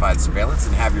court-certified surveillance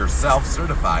and have yourself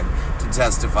certified to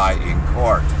testify in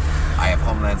court. I have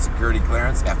Homeland Security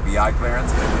clearance, FBI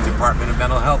clearance, Department of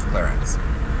Mental Health clearance.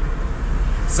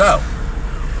 So,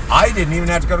 I didn't even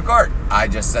have to go to court. I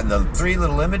just send the 3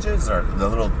 little images, or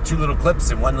the 2 little clips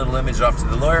and 1 little image off to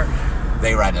the lawyer.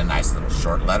 They write a nice little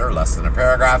short letter, less than a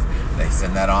paragraph. They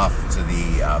send that off to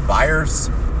the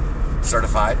buyers,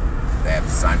 certified. They have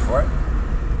to sign for it.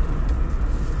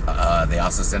 They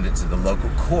also send it to the local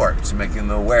court to make them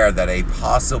aware that a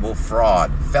possible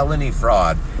felony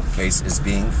fraud case is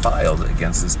being filed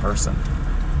against this person.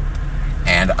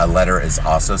 And a letter is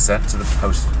also sent to the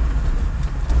post.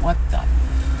 What the?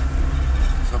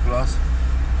 So close.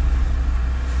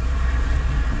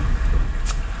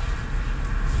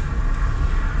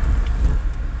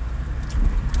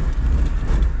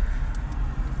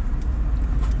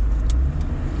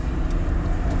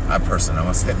 That person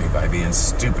almost hit me by being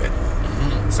stupid.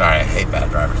 Sorry, I hate bad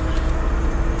drivers.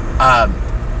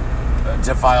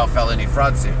 to file felony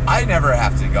fraud suit. I never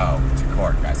have to go to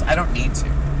court, guys. I don't need to.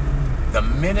 The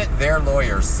minute their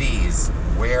lawyer sees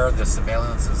where the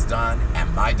surveillance is done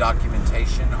and my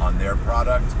documentation on their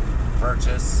product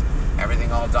purchase,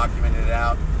 everything all documented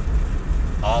out,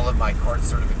 all of my court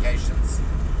certifications,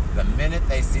 the minute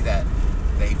they see that,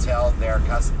 they tell their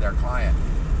client,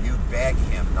 you beg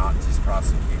him not to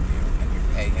prosecute you, and you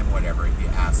pay him whatever he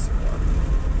asks for.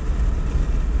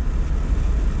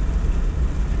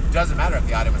 Doesn't matter if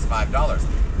the item is $5.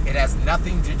 It has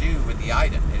nothing to do with the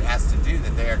item. It has to do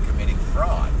that they are committing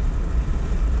fraud,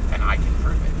 and I can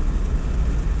prove it.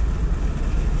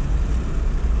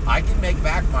 I can make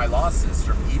back my losses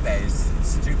from eBay's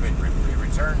stupid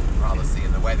return policy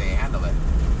and the way they handle it.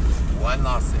 One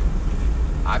lawsuit.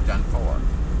 I've done 4.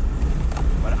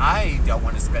 But I don't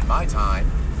want to spend my time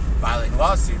filing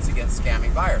lawsuits against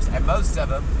scamming buyers. And most of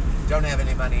them don't have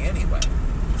any money anyway.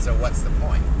 So what's the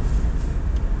point?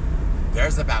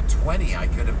 There's about 20 I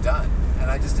could have done.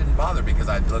 And I just didn't bother because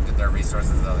I looked at their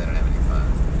resources, though they don't have any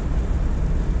funds.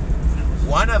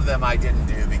 One of them I didn't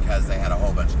do because they had a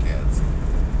whole bunch of kids.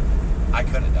 I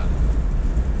could have done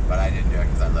it. But I didn't do it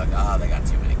because I looked, they got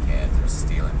too many kids. They're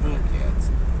stealing from their kids.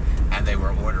 And they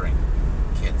were ordering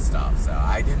kid stuff. So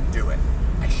I didn't do it.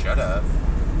 I should have.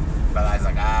 But I was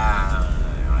like,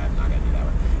 I'm not going to do that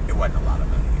one. It wasn't a lot of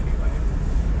money anyway.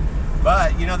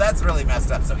 But, that's really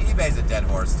messed up. So eBay's a dead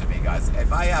horse to me, guys.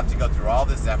 If I have to go through all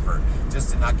this effort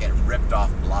just to not get ripped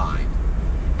off blind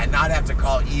and not have to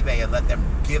call eBay and let them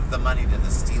give the money to the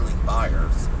stealing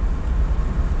buyers.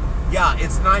 Yeah,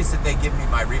 it's nice that they give me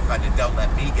my refund and don't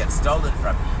let me get stolen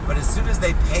from. But as soon as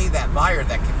they pay that buyer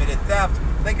that committed theft,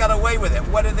 they got away with it.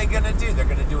 What are they going to do? They're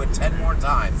going to do it 10 more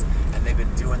times. And they've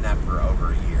been doing that for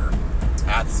over a year.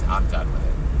 I'm done with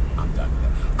it. I'm done with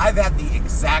it. I've had the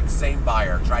exact same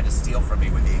buyer try to steal from me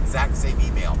with the exact same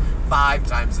email 5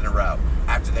 times in a row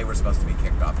after they were supposed to be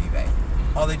kicked off eBay.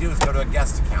 All they do is go to a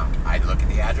guest account. I look at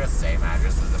the address, same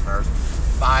address as the first,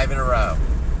 5 in a row.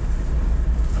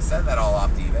 I send that all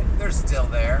off to eBay. They're still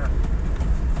there.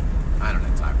 I don't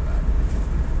have time for that.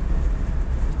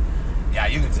 Yeah,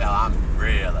 you can tell I'm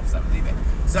real upset with eBay.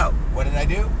 So, what did I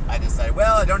do? I decided,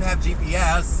 I don't have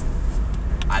GPS.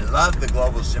 I love the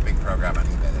global shipping program on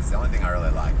eBay. That's the only thing I really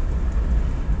like.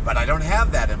 But I don't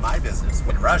have that in my business.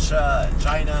 In Russia and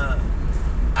China,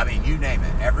 you name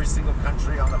it. Every single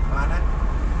country on the planet,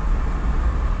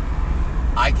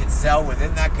 I can sell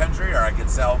within that country, or I can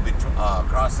sell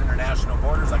across international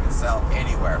borders. I can sell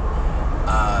anywhere.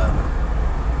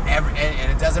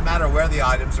 And it doesn't matter where the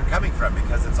items are coming from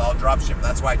because it's all drop shipped.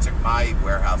 That's why I took my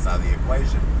warehouse out of the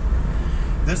equation.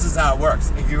 This is how it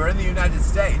works. If you're in the United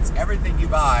States, everything you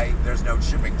buy, there's no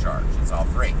shipping charge. It's all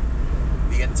free.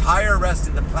 The entire rest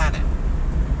of the planet,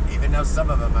 even though some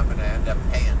of them I'm going to end up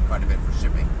paying quite a bit for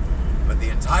shipping, but the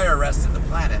entire rest of the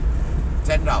planet,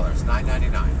 $10,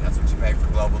 $9.99. That's what you pay for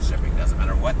global shipping. Doesn't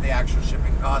matter what the actual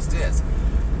shipping cost is.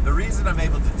 The reason I'm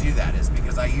able to do that is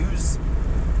because I use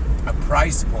a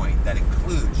price point that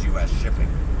includes U.S. shipping.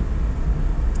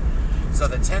 So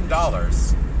the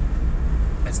 $10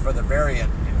 is for the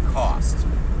variant in cost.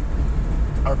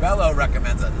 Arbello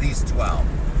recommends at least 12.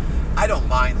 I don't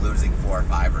mind losing 4 or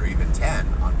 5 or even 10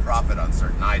 on profit on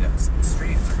certain items.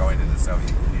 Streams are going to the Soviet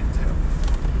Union too.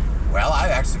 Well, I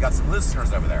actually got some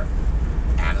listeners over there.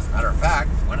 And as a matter of fact,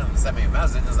 one of them sent me a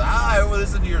message and said, I will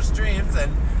listen to your streams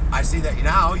and I see that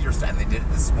now you're, and they did it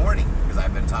this morning because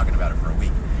I've been talking about it for a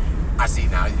week. I see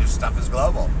now your stuff is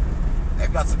global.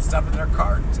 They've got some stuff in their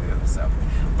cart too. So,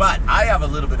 but I have a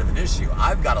little bit of an issue.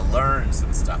 I've got to learn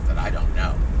some stuff that I don't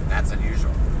know. And that's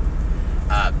unusual.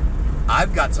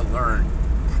 I've got to learn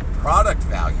product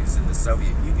values in the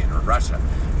Soviet Union or Russia.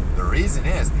 The reason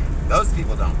is those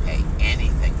people don't pay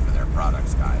anything for their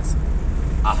products, guys.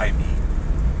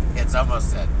 It's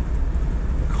almost a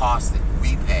cost that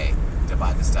we pay to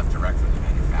buy the stuff direct from the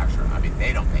manufacturer.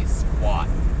 They don't pay squat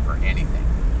for anything.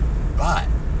 But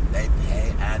they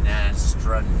pay an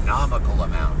astronomical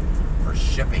amount for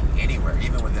shipping anywhere,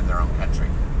 even within their own country.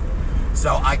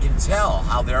 So I can tell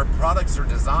how their products are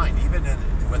designed, even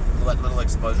with what little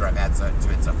exposure I've had to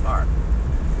it so far.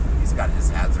 He's got his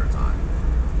hazards on.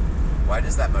 Why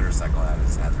does that motorcycle have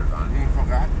his hazards on? You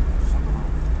forgot?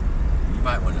 You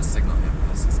might want to signal him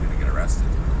because he's going to get arrested.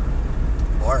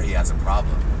 Or he has a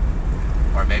problem.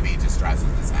 Or maybe he just drives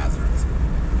with his hazards.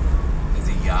 Is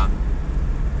he young?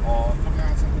 Oh,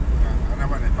 forgot something. I don't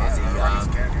want to buy Is he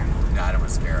young? Scare him. No, I don't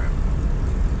want to scare him.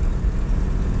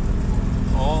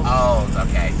 Old. Oh,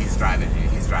 okay. He's driving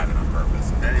on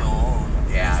purpose. Very old.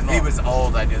 Yeah, if he was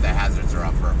old, I knew the hazards are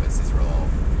on purpose. He's real old.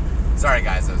 Sorry,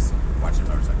 guys. I was watching a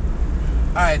motorcycle.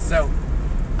 All right, so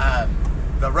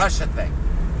the Russia thing.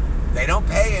 They don't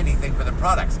pay anything for the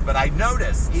products, but I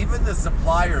notice even the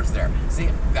suppliers there. See,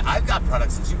 I've got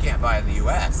products that you can't buy in the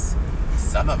U.S.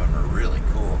 Some of them are really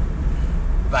cool,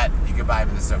 but you can buy them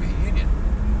in the Soviet Union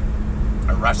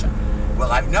or Russia.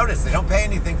 Well, I've noticed they don't pay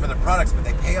anything for the products, but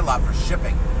they pay a lot for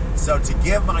shipping. So to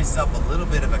give myself a little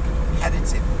bit of a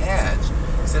competitive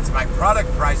edge, since my product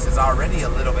price is already a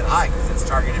little bit high because it's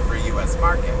targeted for a U.S.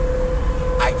 market,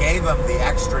 I gave them the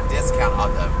extra discount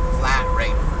on the flat rate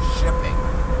for shipping.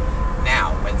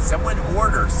 Now, when someone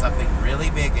orders something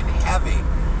really big and heavy,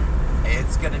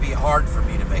 it's going to be hard for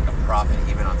me to make a profit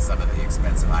even on some of the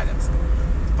expensive items.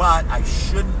 But I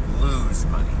shouldn't lose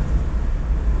money.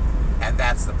 And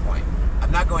that's the point.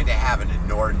 I'm not going to have an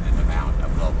inordinate amount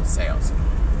of global sales.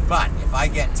 But if I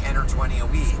get 10 or 20 a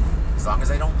week, as long as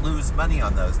I don't lose money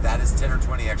on those, that is 10 or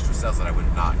 20 extra sales that I would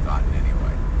have not gotten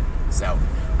anyway. So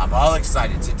I'm all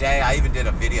excited. Today I even did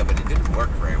a video, but it didn't work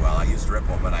very well. I used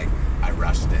Ripple, but I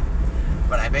rushed it.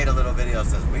 But I made a little video that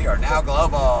says, we are now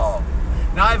global.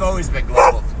 Now, I've always been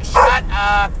global. Shut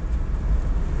up!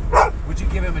 Would you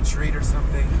give him a treat or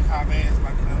something?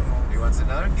 He wants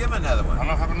another? Give him another one. I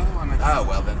don't have another one. Oh,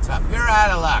 well then, tough. You're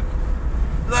out of luck.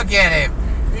 Look at him.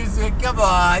 He said, come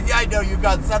on. I know you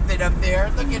got something up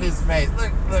there. Look at his face.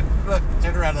 Look.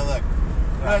 Turn around and look.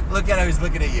 Look at how he's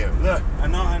looking at you. Look. I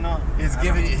know. He's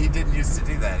giving you, he didn't used to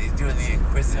do that. He's doing the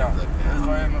inquisitive look now. He's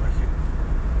trying over here.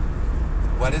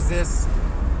 What is this?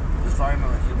 He's trying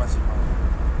over here, Massimo.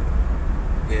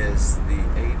 Is the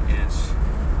 8-inch.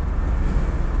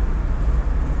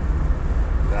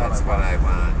 That's what I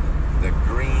want. The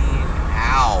green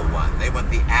owl one. They want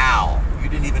the owl. You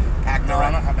didn't even pack the right.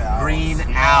 I don't have the owls. Green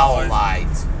owl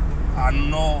light. I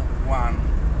know one.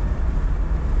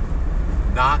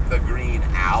 Not the green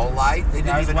owl light? They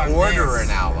didn't even order an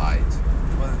owl light.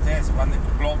 Well, there's one the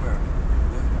Clover.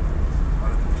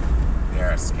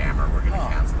 They're a scammer. We're going to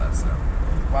cancel that stuff.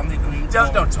 One the green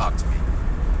Don't talk to me.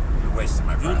 You're wasting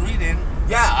my breath. You read it.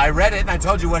 Yeah, I read it and I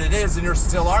told you what it is and you're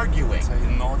still arguing. So you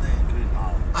know the green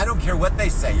owl. I don't care what they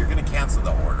say. You're going to cancel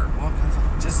the order. Well, cancel.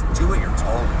 Just do what you're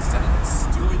told instead of this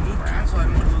stupid crap. Cancel. I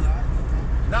don't do that.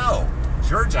 No, it's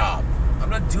your job. I'm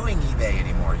not doing eBay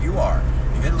anymore. You are.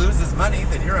 If it loses money,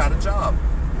 then you're out of job.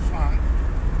 Fine.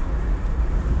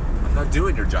 I'm not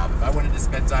doing your job. If I wanted to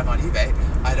spend time on eBay,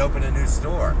 I'd open a new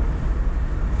store.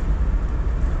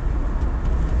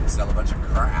 Sell a bunch of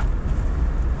crap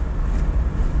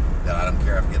that I don't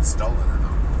care if it gets stolen or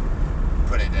not.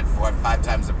 Put it at 4 or 5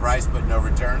 times the price, but no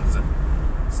returns, and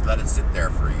just let it sit there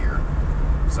for a year.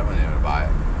 Someone going to buy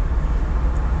it.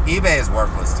 eBay is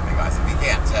worthless to me, guys. If you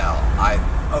can't tell, I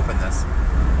opened this.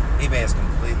 eBay is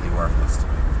completely worthless to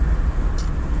me.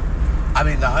 I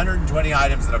mean, the 120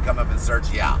 items that'll come up in search,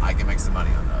 yeah, I can make some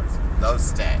money on those. Those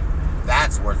stay.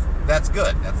 That's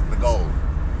good. That's the goal.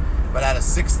 But out of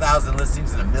 6,000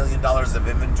 listings and $1 million of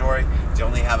inventory, to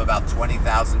only have about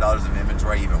 $20,000 of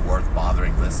inventory even worth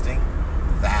bothering listing,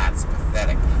 that's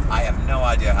pathetic. I have no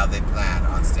idea how they plan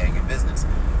on staying in business.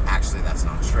 Actually, that's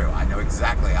not true. I know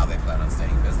exactly how they plan on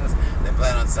staying in business. They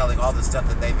plan on selling all the stuff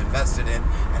that they've invested in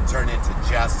and turn it into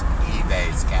just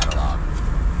eBay's catalog.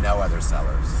 No other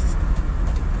sellers.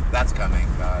 That's coming,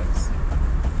 guys.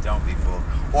 Don't be fooled.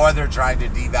 Or they're trying to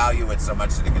devalue it so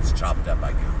much that it gets chopped up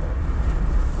by Google.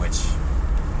 Which,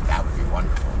 that would be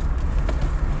wonderful.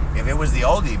 If it was the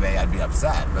old eBay, I'd be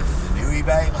upset. But the new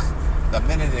eBay, the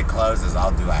minute it closes, I'll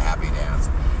do a happy dance.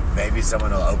 Maybe someone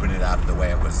will open it up the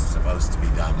way it was supposed to be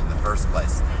done in the first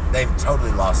place. They've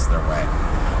totally lost their way.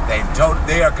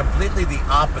 They are completely the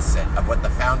opposite of what the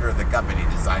founder of the company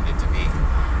designed it to be.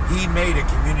 He made a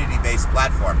community-based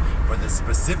platform for the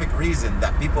specific reason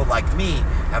that people like me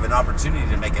have an opportunity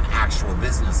to make an actual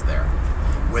business there.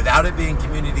 Without it being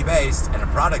community-based and a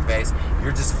product-based,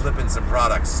 you're just flipping some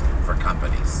products for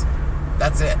companies.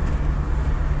 That's it.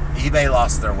 eBay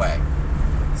lost their way.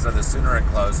 So the sooner it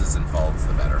closes and folds,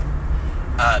 the better.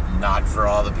 Not for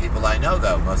all the people I know,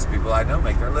 though. Most people I know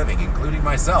make their living, including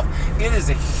myself. It is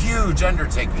a huge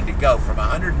undertaking to go from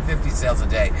 150 sales a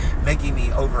day, making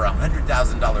me over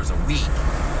 $100,000 a week,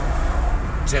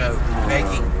 to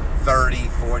making $30,000,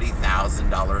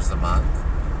 $40,000 a month,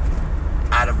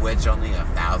 out of which only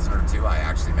 1,000 or 2 I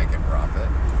actually make in profit,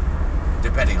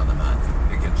 depending on the month.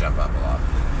 It can jump up a lot.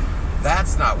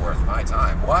 That's not worth my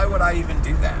time. Why would I even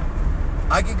do that?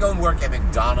 I could go and work at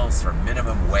McDonald's for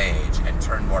minimum wage and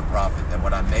turn more profit than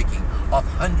what I'm making off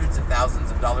hundreds of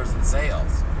thousands of dollars in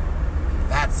sales.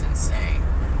 That's insane.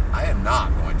 I am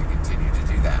not going to continue to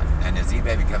do that. And as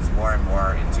eBay becomes more and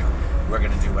more into, we're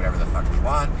going to do whatever the fuck we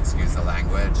want, excuse the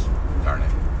language, darn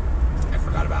it, I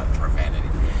forgot about profanity.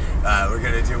 We're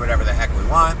going to do whatever the heck we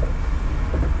want.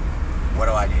 What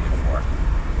do I need it for?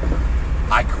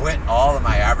 I quit all of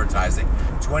my advertising.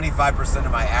 25%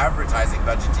 of my advertising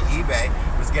budget to eBay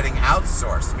was getting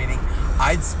outsourced, meaning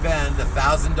I'd spend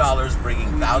 $1,000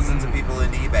 bringing thousands of people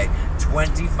into eBay.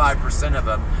 25% of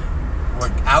them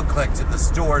were outclicked to the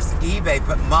stores. eBay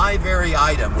put my very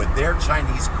item with their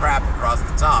Chinese crap across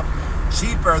the top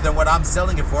cheaper than what I'm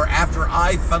selling it for after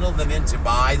I funneled them into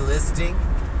my listing.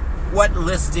 What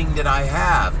listing did I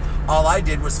have? All I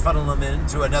did was funnel them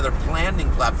into another planning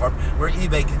platform where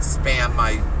eBay could spam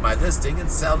my listing and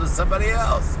sell to somebody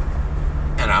else.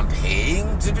 And I'm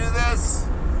paying to do this?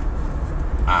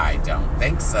 I don't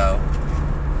think so.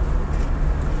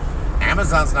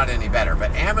 Amazon's not any better,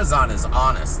 but Amazon is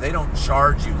honest. They don't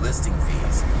charge you listing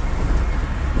fees.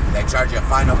 They charge you a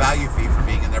final value fee for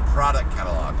being in their product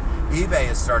catalog. eBay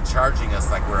has started charging us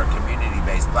like we're a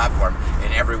community-based platform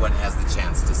and everyone has the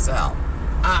chance to sell.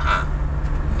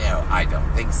 No, I don't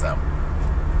think so.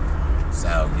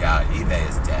 So, yeah, eBay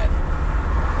is dead.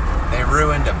 They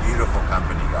ruined a beautiful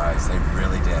company, guys. They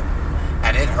really did.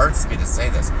 And it hurts me to say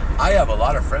this. I have a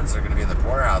lot of friends that are going to be in the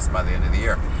poorhouse by the end of the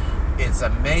year. It's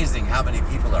amazing how many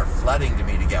people are flooding to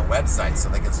me to get websites so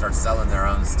they can start selling their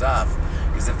own stuff.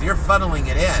 Because if you're funneling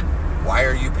it in, why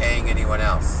are you paying anyone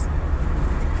else?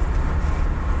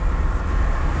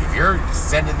 If you're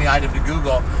sending the item to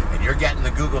Google and you're getting the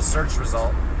Google search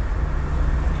result,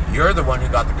 you're the one who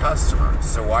got the customer.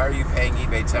 So why are you paying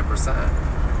eBay 10%?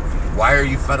 Why are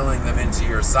you funneling them into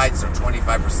your site so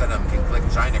 25% of them can click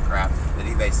China crap that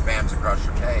eBay spams across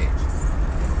your page?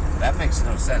 That makes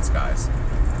no sense, guys.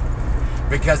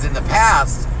 Because in the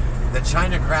past, the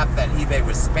China crap that eBay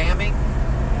was spamming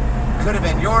could have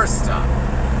been your stuff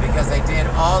because they did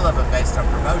all of them based on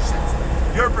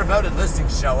promotions. Your promoted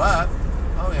listings show up.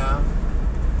 Oh yeah,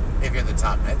 if you're the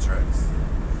top metrics.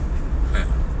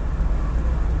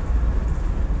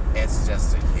 It's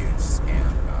just a huge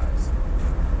scam, guys.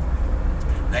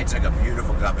 They took a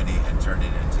beautiful company and turned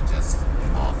it into just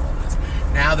awfulness.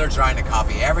 Now they're trying to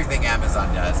copy everything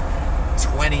Amazon does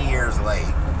 20 years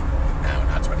late. No,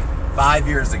 not 20. 5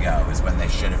 years ago is when they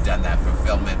should have done that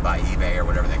fulfillment by eBay or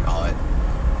whatever they call it.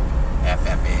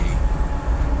 FFE.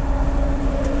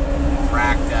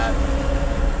 Fracked up.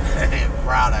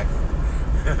 Product.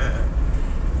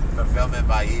 Fulfillment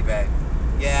by eBay.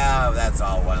 Yeah, that's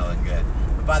all well and good.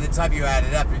 But by the time you add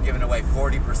it up, you're giving away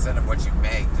 40% of what you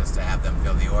make just to have them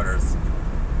fill the orders.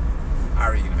 How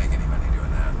are you going to make any money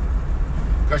doing that?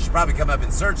 Of course, you probably come up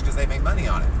in search because they make money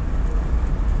on it.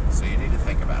 So you need to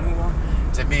think about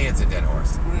it. To me, it's a dead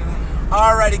horse.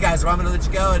 Alrighty, guys. Well, I'm going to let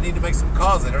you go. I need to make some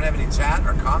calls. I don't have any chat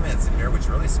or comments in here, which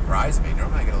really surprised me.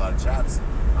 Normally, I get a lot of chats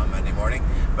on Monday morning,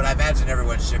 but I imagine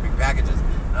everyone's shipping packages.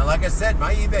 Now, like I said,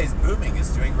 my eBay's booming.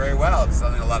 It's doing very well. It's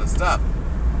selling a lot of stuff.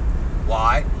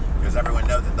 Why? Because everyone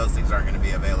knows that those things aren't going to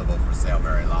be available for sale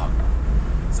very long.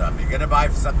 So if you're going to buy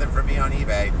something from me on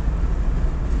eBay,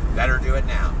 better do it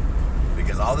now.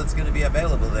 Because all that's going to be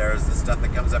available there is the stuff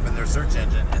that comes up in their search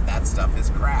engine, and that stuff is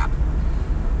crap.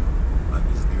 Let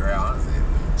me just be very honest with you.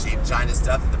 Cheap China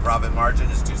stuff that the profit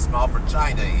margin is too small for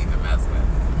China to even mess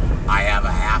with. I have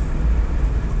a half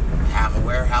a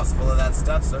warehouse full of that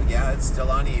stuff, so yeah, it's still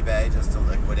on eBay just to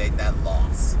liquidate that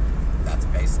loss. That's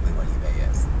basically what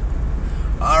eBay is.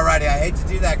 Alrighty, I hate to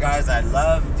do that, guys. I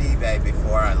loved eBay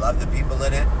before. I love the people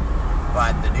in it,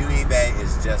 but the new eBay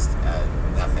is just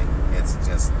nothing. It's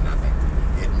just nothing.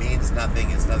 It means nothing.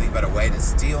 It's nothing but a way to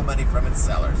steal money from its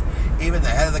sellers. Even the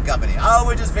head of the company, oh,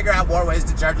 we'll just figure out more ways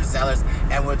to charge the sellers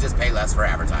and we'll just pay less for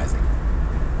advertising.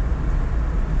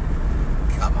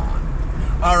 Come on.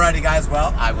 Alrighty, guys.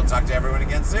 Well, I will talk to everyone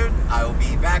again soon. I will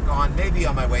be back on, maybe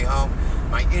on my way home.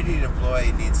 My idiot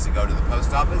employee needs to go to the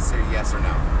post office, or yes or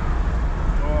no?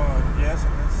 Yes.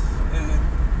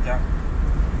 Yeah.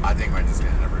 I think we're just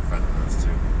going to end up refunding those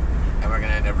too. And we're going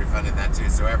to end up refunding that too.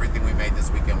 So everything we made this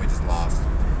weekend, we just lost.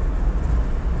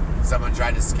 Someone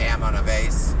tried to scam on a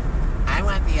vase. I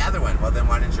want the other one. Well, then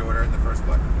why didn't you order in the first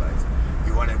place?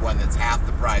 You wanted one that's half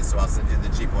the price, so I'll send you the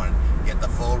cheap one, get the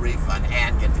full refund,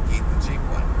 and get to keep the cheap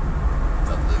one.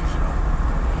 Delusional.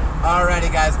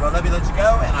 Alrighty, guys. Well, let me let you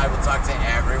go, and I will talk to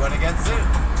everyone again soon.